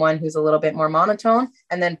with someone who's a little bit more monotone.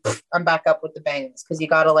 And then I'm back up with the bangers. Because you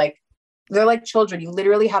got to they're like children. You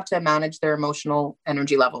literally have to manage their emotional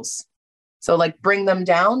energy levels. So bring them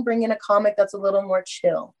down, bring in a comic that's a little more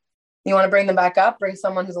chill. You want to bring them back up, bring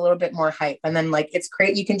someone who's a little bit more hype. And then it's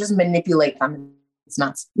great. You can just manipulate them. It's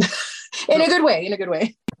nuts. in a good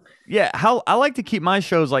way. Yeah. I like to keep my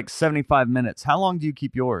shows 75 minutes. How long do you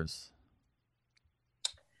keep yours?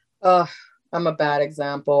 I'm a bad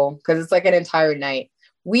example because it's an entire night.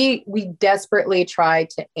 We desperately try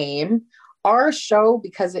to aim our show,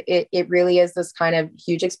 because it really is this kind of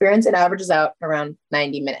huge experience. It averages out around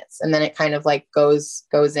 90 minutes. And then it kind of goes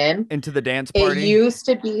in. Into the dance party? It used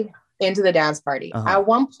to be into the dance party. Uh-huh. At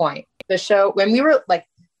one point, the show, when we were I'm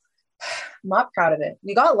not proud of it.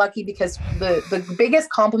 We got lucky because the biggest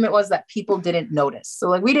compliment was that people didn't notice.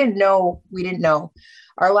 So we didn't know.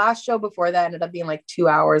 Our last show before that ended up being 2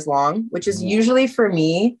 hours long, which is usually for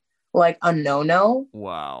me a no-no.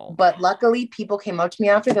 Wow. But luckily people came up to me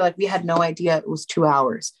after. They're we had no idea it was 2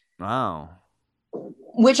 hours. Wow.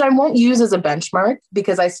 Which I won't use as a benchmark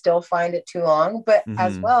because I still find it too long. But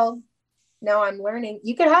as well, now I'm learning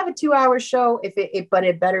you could have a 2 hour show but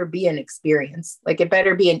it better be an experience. It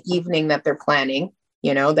better be an evening that they're planning,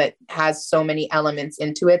 that has so many elements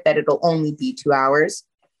into it that it'll only be 2 hours.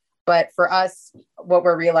 But for us, what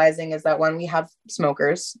we're realizing is that when we have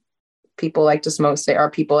smokers, people like to smoke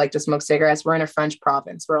cigarettes. We're in a French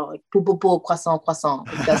province. We're all boo, boo, boo, croissant, croissant.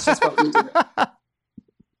 That's just what we do.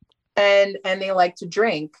 And they like to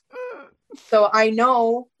drink. So I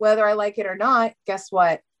know whether I like it or not, guess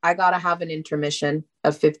what? I got to have an intermission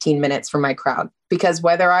of 15 minutes for my crowd, because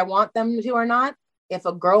whether I want them to or not, if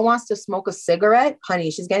a girl wants to smoke a cigarette,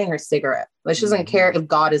 honey, she's getting her cigarette. She doesn't care if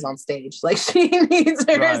God is on stage. She needs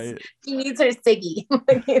her, she needs her ciggy.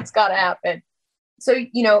 It's got to happen. So,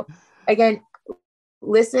 again,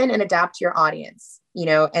 listen and adapt to your audience,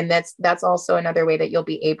 and that's also another way that you'll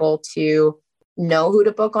be able to know who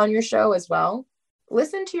to book on your show as well.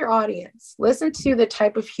 Listen to your audience. Listen to the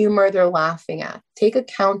type of humor they're laughing at. Take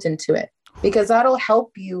account into it, because that'll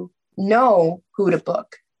help you know who to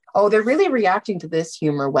book. Oh, they're really reacting to this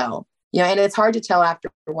humor well. And it's hard to tell after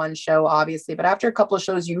one show, obviously, but after a couple of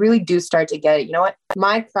shows, you really do start to get it. You know what?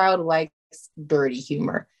 My crowd likes dirty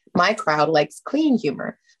humor. My crowd likes clean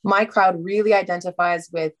humor. My crowd really identifies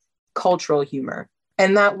with cultural humor.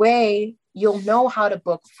 And that way you'll know how to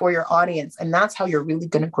book for your audience. And that's how you're really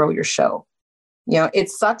going to grow your show. It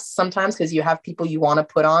sucks sometimes because you have people you want to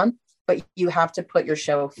put on, but you have to put your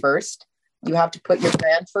show first. You have to put your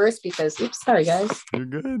brand first because, oops, sorry guys. You're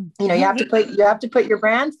good. You have to put your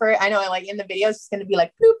brand first. I know, in the videos, it's going to be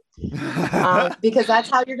boop, because that's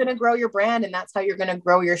how you're going to grow your brand, and that's how you're going to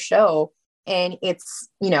grow your show. And it's,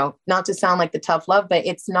 not to sound like the tough love, but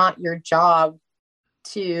it's not your job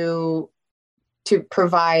to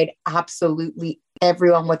provide absolutely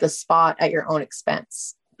everyone with a spot at your own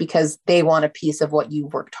expense, because they want a piece of what you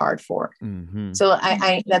worked hard for. Mm-hmm. So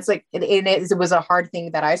I that's it was a hard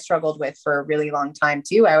thing that I struggled with for a really long time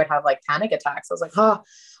too. I would have panic attacks. I was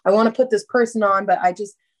I want to put this person on, but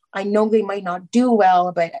I know they might not do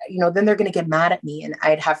well, but then they're going to get mad at me. And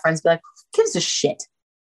I'd have friends be like, who gives a shit?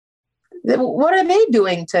 What are they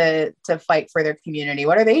doing to fight for their community?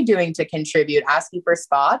 What are they doing to contribute? Asking for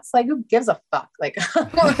spots? Who gives a fuck?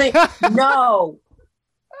 No.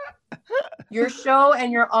 Your show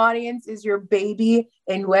and your audience is your baby.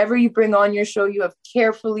 And whoever you bring on your show, you have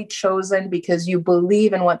carefully chosen because you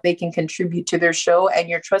believe in what they can contribute to their show. And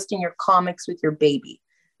you're trusting your comics with your baby.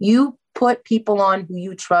 You put people on who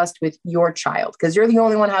you trust with your child because you're the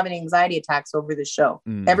only one having anxiety attacks over the show.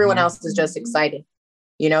 Mm-hmm. Everyone else is just excited.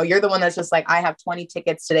 You know, you're the one that's just like, I have 20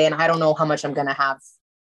 tickets today and I don't know how much I'm going to have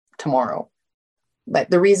tomorrow.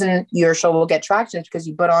 But the reason your show will get traction is because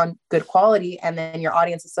you put on good quality and then your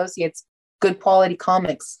audience associates good quality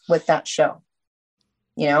comics with that show.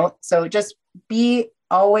 You know, so just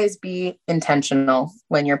always be intentional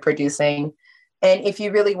when you're producing. And if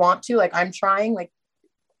you really want to, like I'm trying, like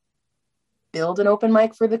build an open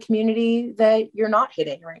mic for the community that you're not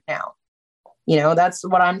hitting right now. You know, that's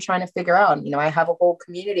what I'm trying to figure out. You know, I have a whole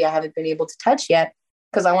community I haven't been able to touch yet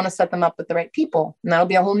because I want to set them up with the right people. And that'll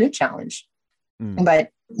be a whole new challenge. But,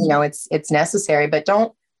 you know, it's necessary, but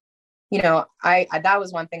don't, you know, I that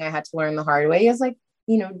was one thing I had to learn the hard way is like,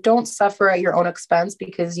 you know, don't suffer at your own expense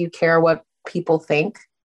because you care what people think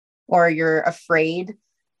or you're afraid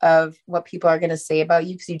of what people are going to say about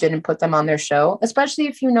you because you didn't put them on their show, especially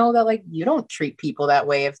if you know that like you don't treat people that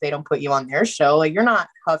way if they don't put you on their show. Like you're not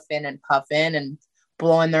huffing and puffing and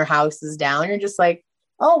blowing their houses down. You're just like,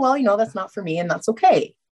 oh, well, you know, that's not for me and that's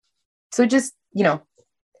okay. So just, you know,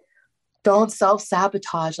 don't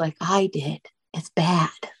self-sabotage like I did. It's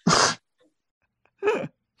bad.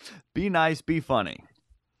 Be nice, be funny.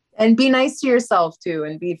 And be nice to yourself too,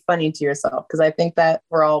 and be funny to yourself. Because I think that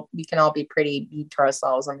we can all be pretty mean to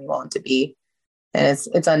ourselves when we want to be. And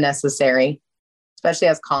it's unnecessary. Especially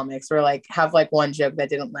as comics. We're like, have like one joke that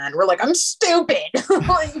didn't land. We're like, I'm stupid.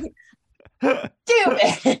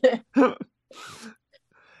 Stupid.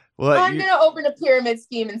 Well, I'm going to open a pyramid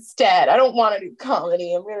scheme instead. I don't want to do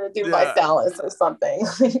comedy. I'm going to do Visalis or something.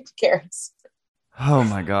 Who cares? Oh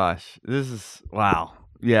my gosh. This is, wow.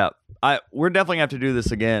 Yeah. We're definitely going to have to do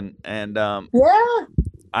this again. And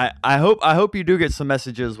I hope you do get some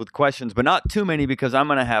messages with questions, but not too many because I'm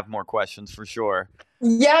going to have more questions for sure.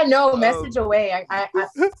 Yeah, no, message away. I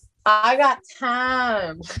got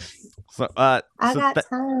time. I got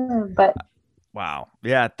time, but wow.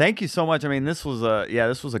 Yeah. Thank you so much. I mean, this was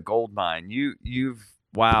a gold mine.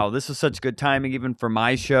 Wow. This is such good timing, even for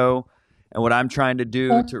my show and what I'm trying to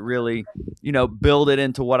do to really, you know, build it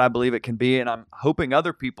into what I believe it can be. And I'm hoping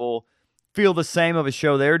other people feel the same of a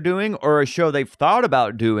show they're doing or a show they've thought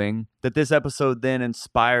about doing that this episode then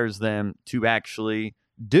inspires them to actually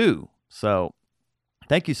do. So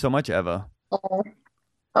thank you so much, Eva.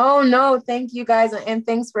 Oh, no, thank you guys. And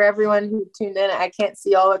thanks for everyone who tuned in. I can't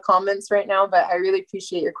see all the comments right now, but I really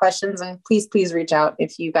appreciate your questions. And please reach out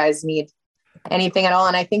if you guys need anything at all.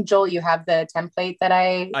 And I think, Joel, you have the template that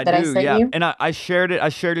I sent you. And I shared it. I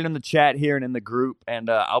shared it in the chat here and in the group. And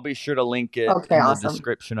I'll be sure to link it in the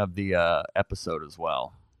description of the episode as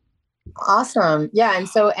well. Awesome. Yeah. And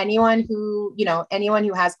so anyone who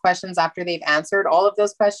has questions after they've answered all of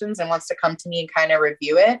those questions and wants to come to me and kind of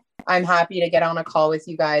review it, I'm happy to get on a call with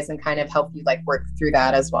you guys and kind of help you like work through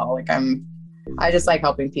that as well. Like I just like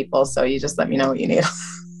helping people. So you just let me know what you need.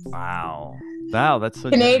 Wow. That's so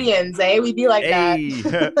Canadians, We be like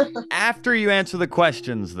that. After you answer the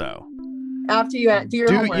questions though. After you do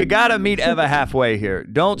your homework. You gotta meet Eva halfway here.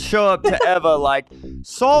 Don't show up to Eva like,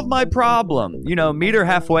 solve my problem. You know, meet her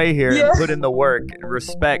halfway here and put in the work.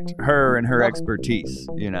 Respect her and her expertise,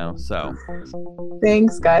 you know, so.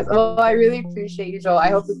 Thanks, guys. Well, I really appreciate you, Joel. I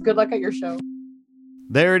hope good luck at your show.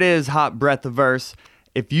 There it is, Hot Breath of Verse.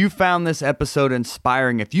 If you found this episode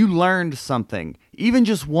inspiring, if you learned something, even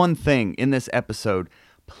just one thing in this episode,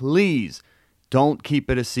 please don't keep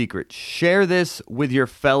it a secret. Share this with your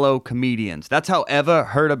fellow comedians. That's how Eva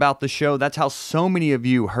heard about the show. That's how so many of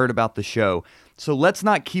you heard about the show. So let's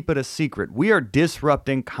not keep it a secret. We are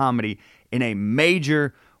disrupting comedy in a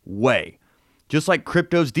major way. Just like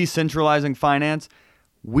crypto's decentralizing finance,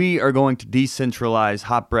 we are going to decentralize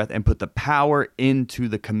Hot Breath and put the power into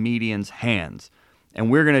the comedian's hands. And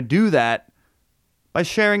we're going to do that by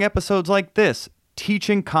sharing episodes like this,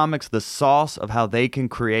 teaching comics the sauce of how they can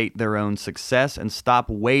create their own success and stop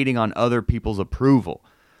waiting on other people's approval.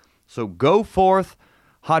 So go forth,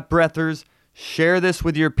 Hot Breathers, share this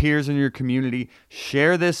with your peers in your community,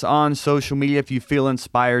 share this on social media if you feel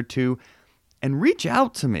inspired to, and reach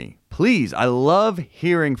out to me. Please, I love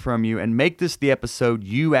hearing from you, and make this the episode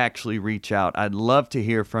you actually reach out. I'd love to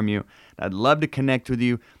hear from you. I'd love to connect with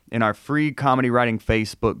you in our free comedy writing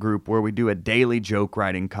Facebook group where we do a daily joke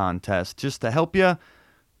writing contest just to help you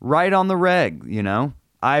write on the reg, you know?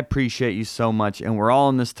 I appreciate you so much, and we're all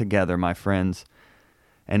in this together, my friends.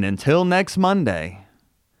 And until next Monday,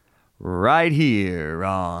 right here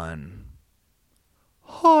on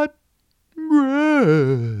Hot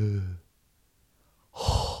breath.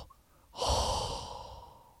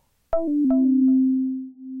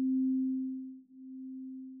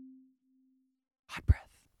 Hot breath.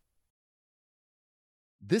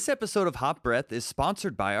 This episode of Hot Breath is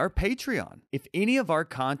sponsored by our Patreon. If any of our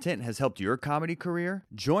content has helped your comedy career,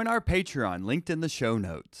 join our Patreon linked in the show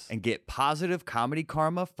notes and get positive comedy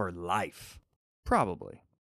karma for life. Probably.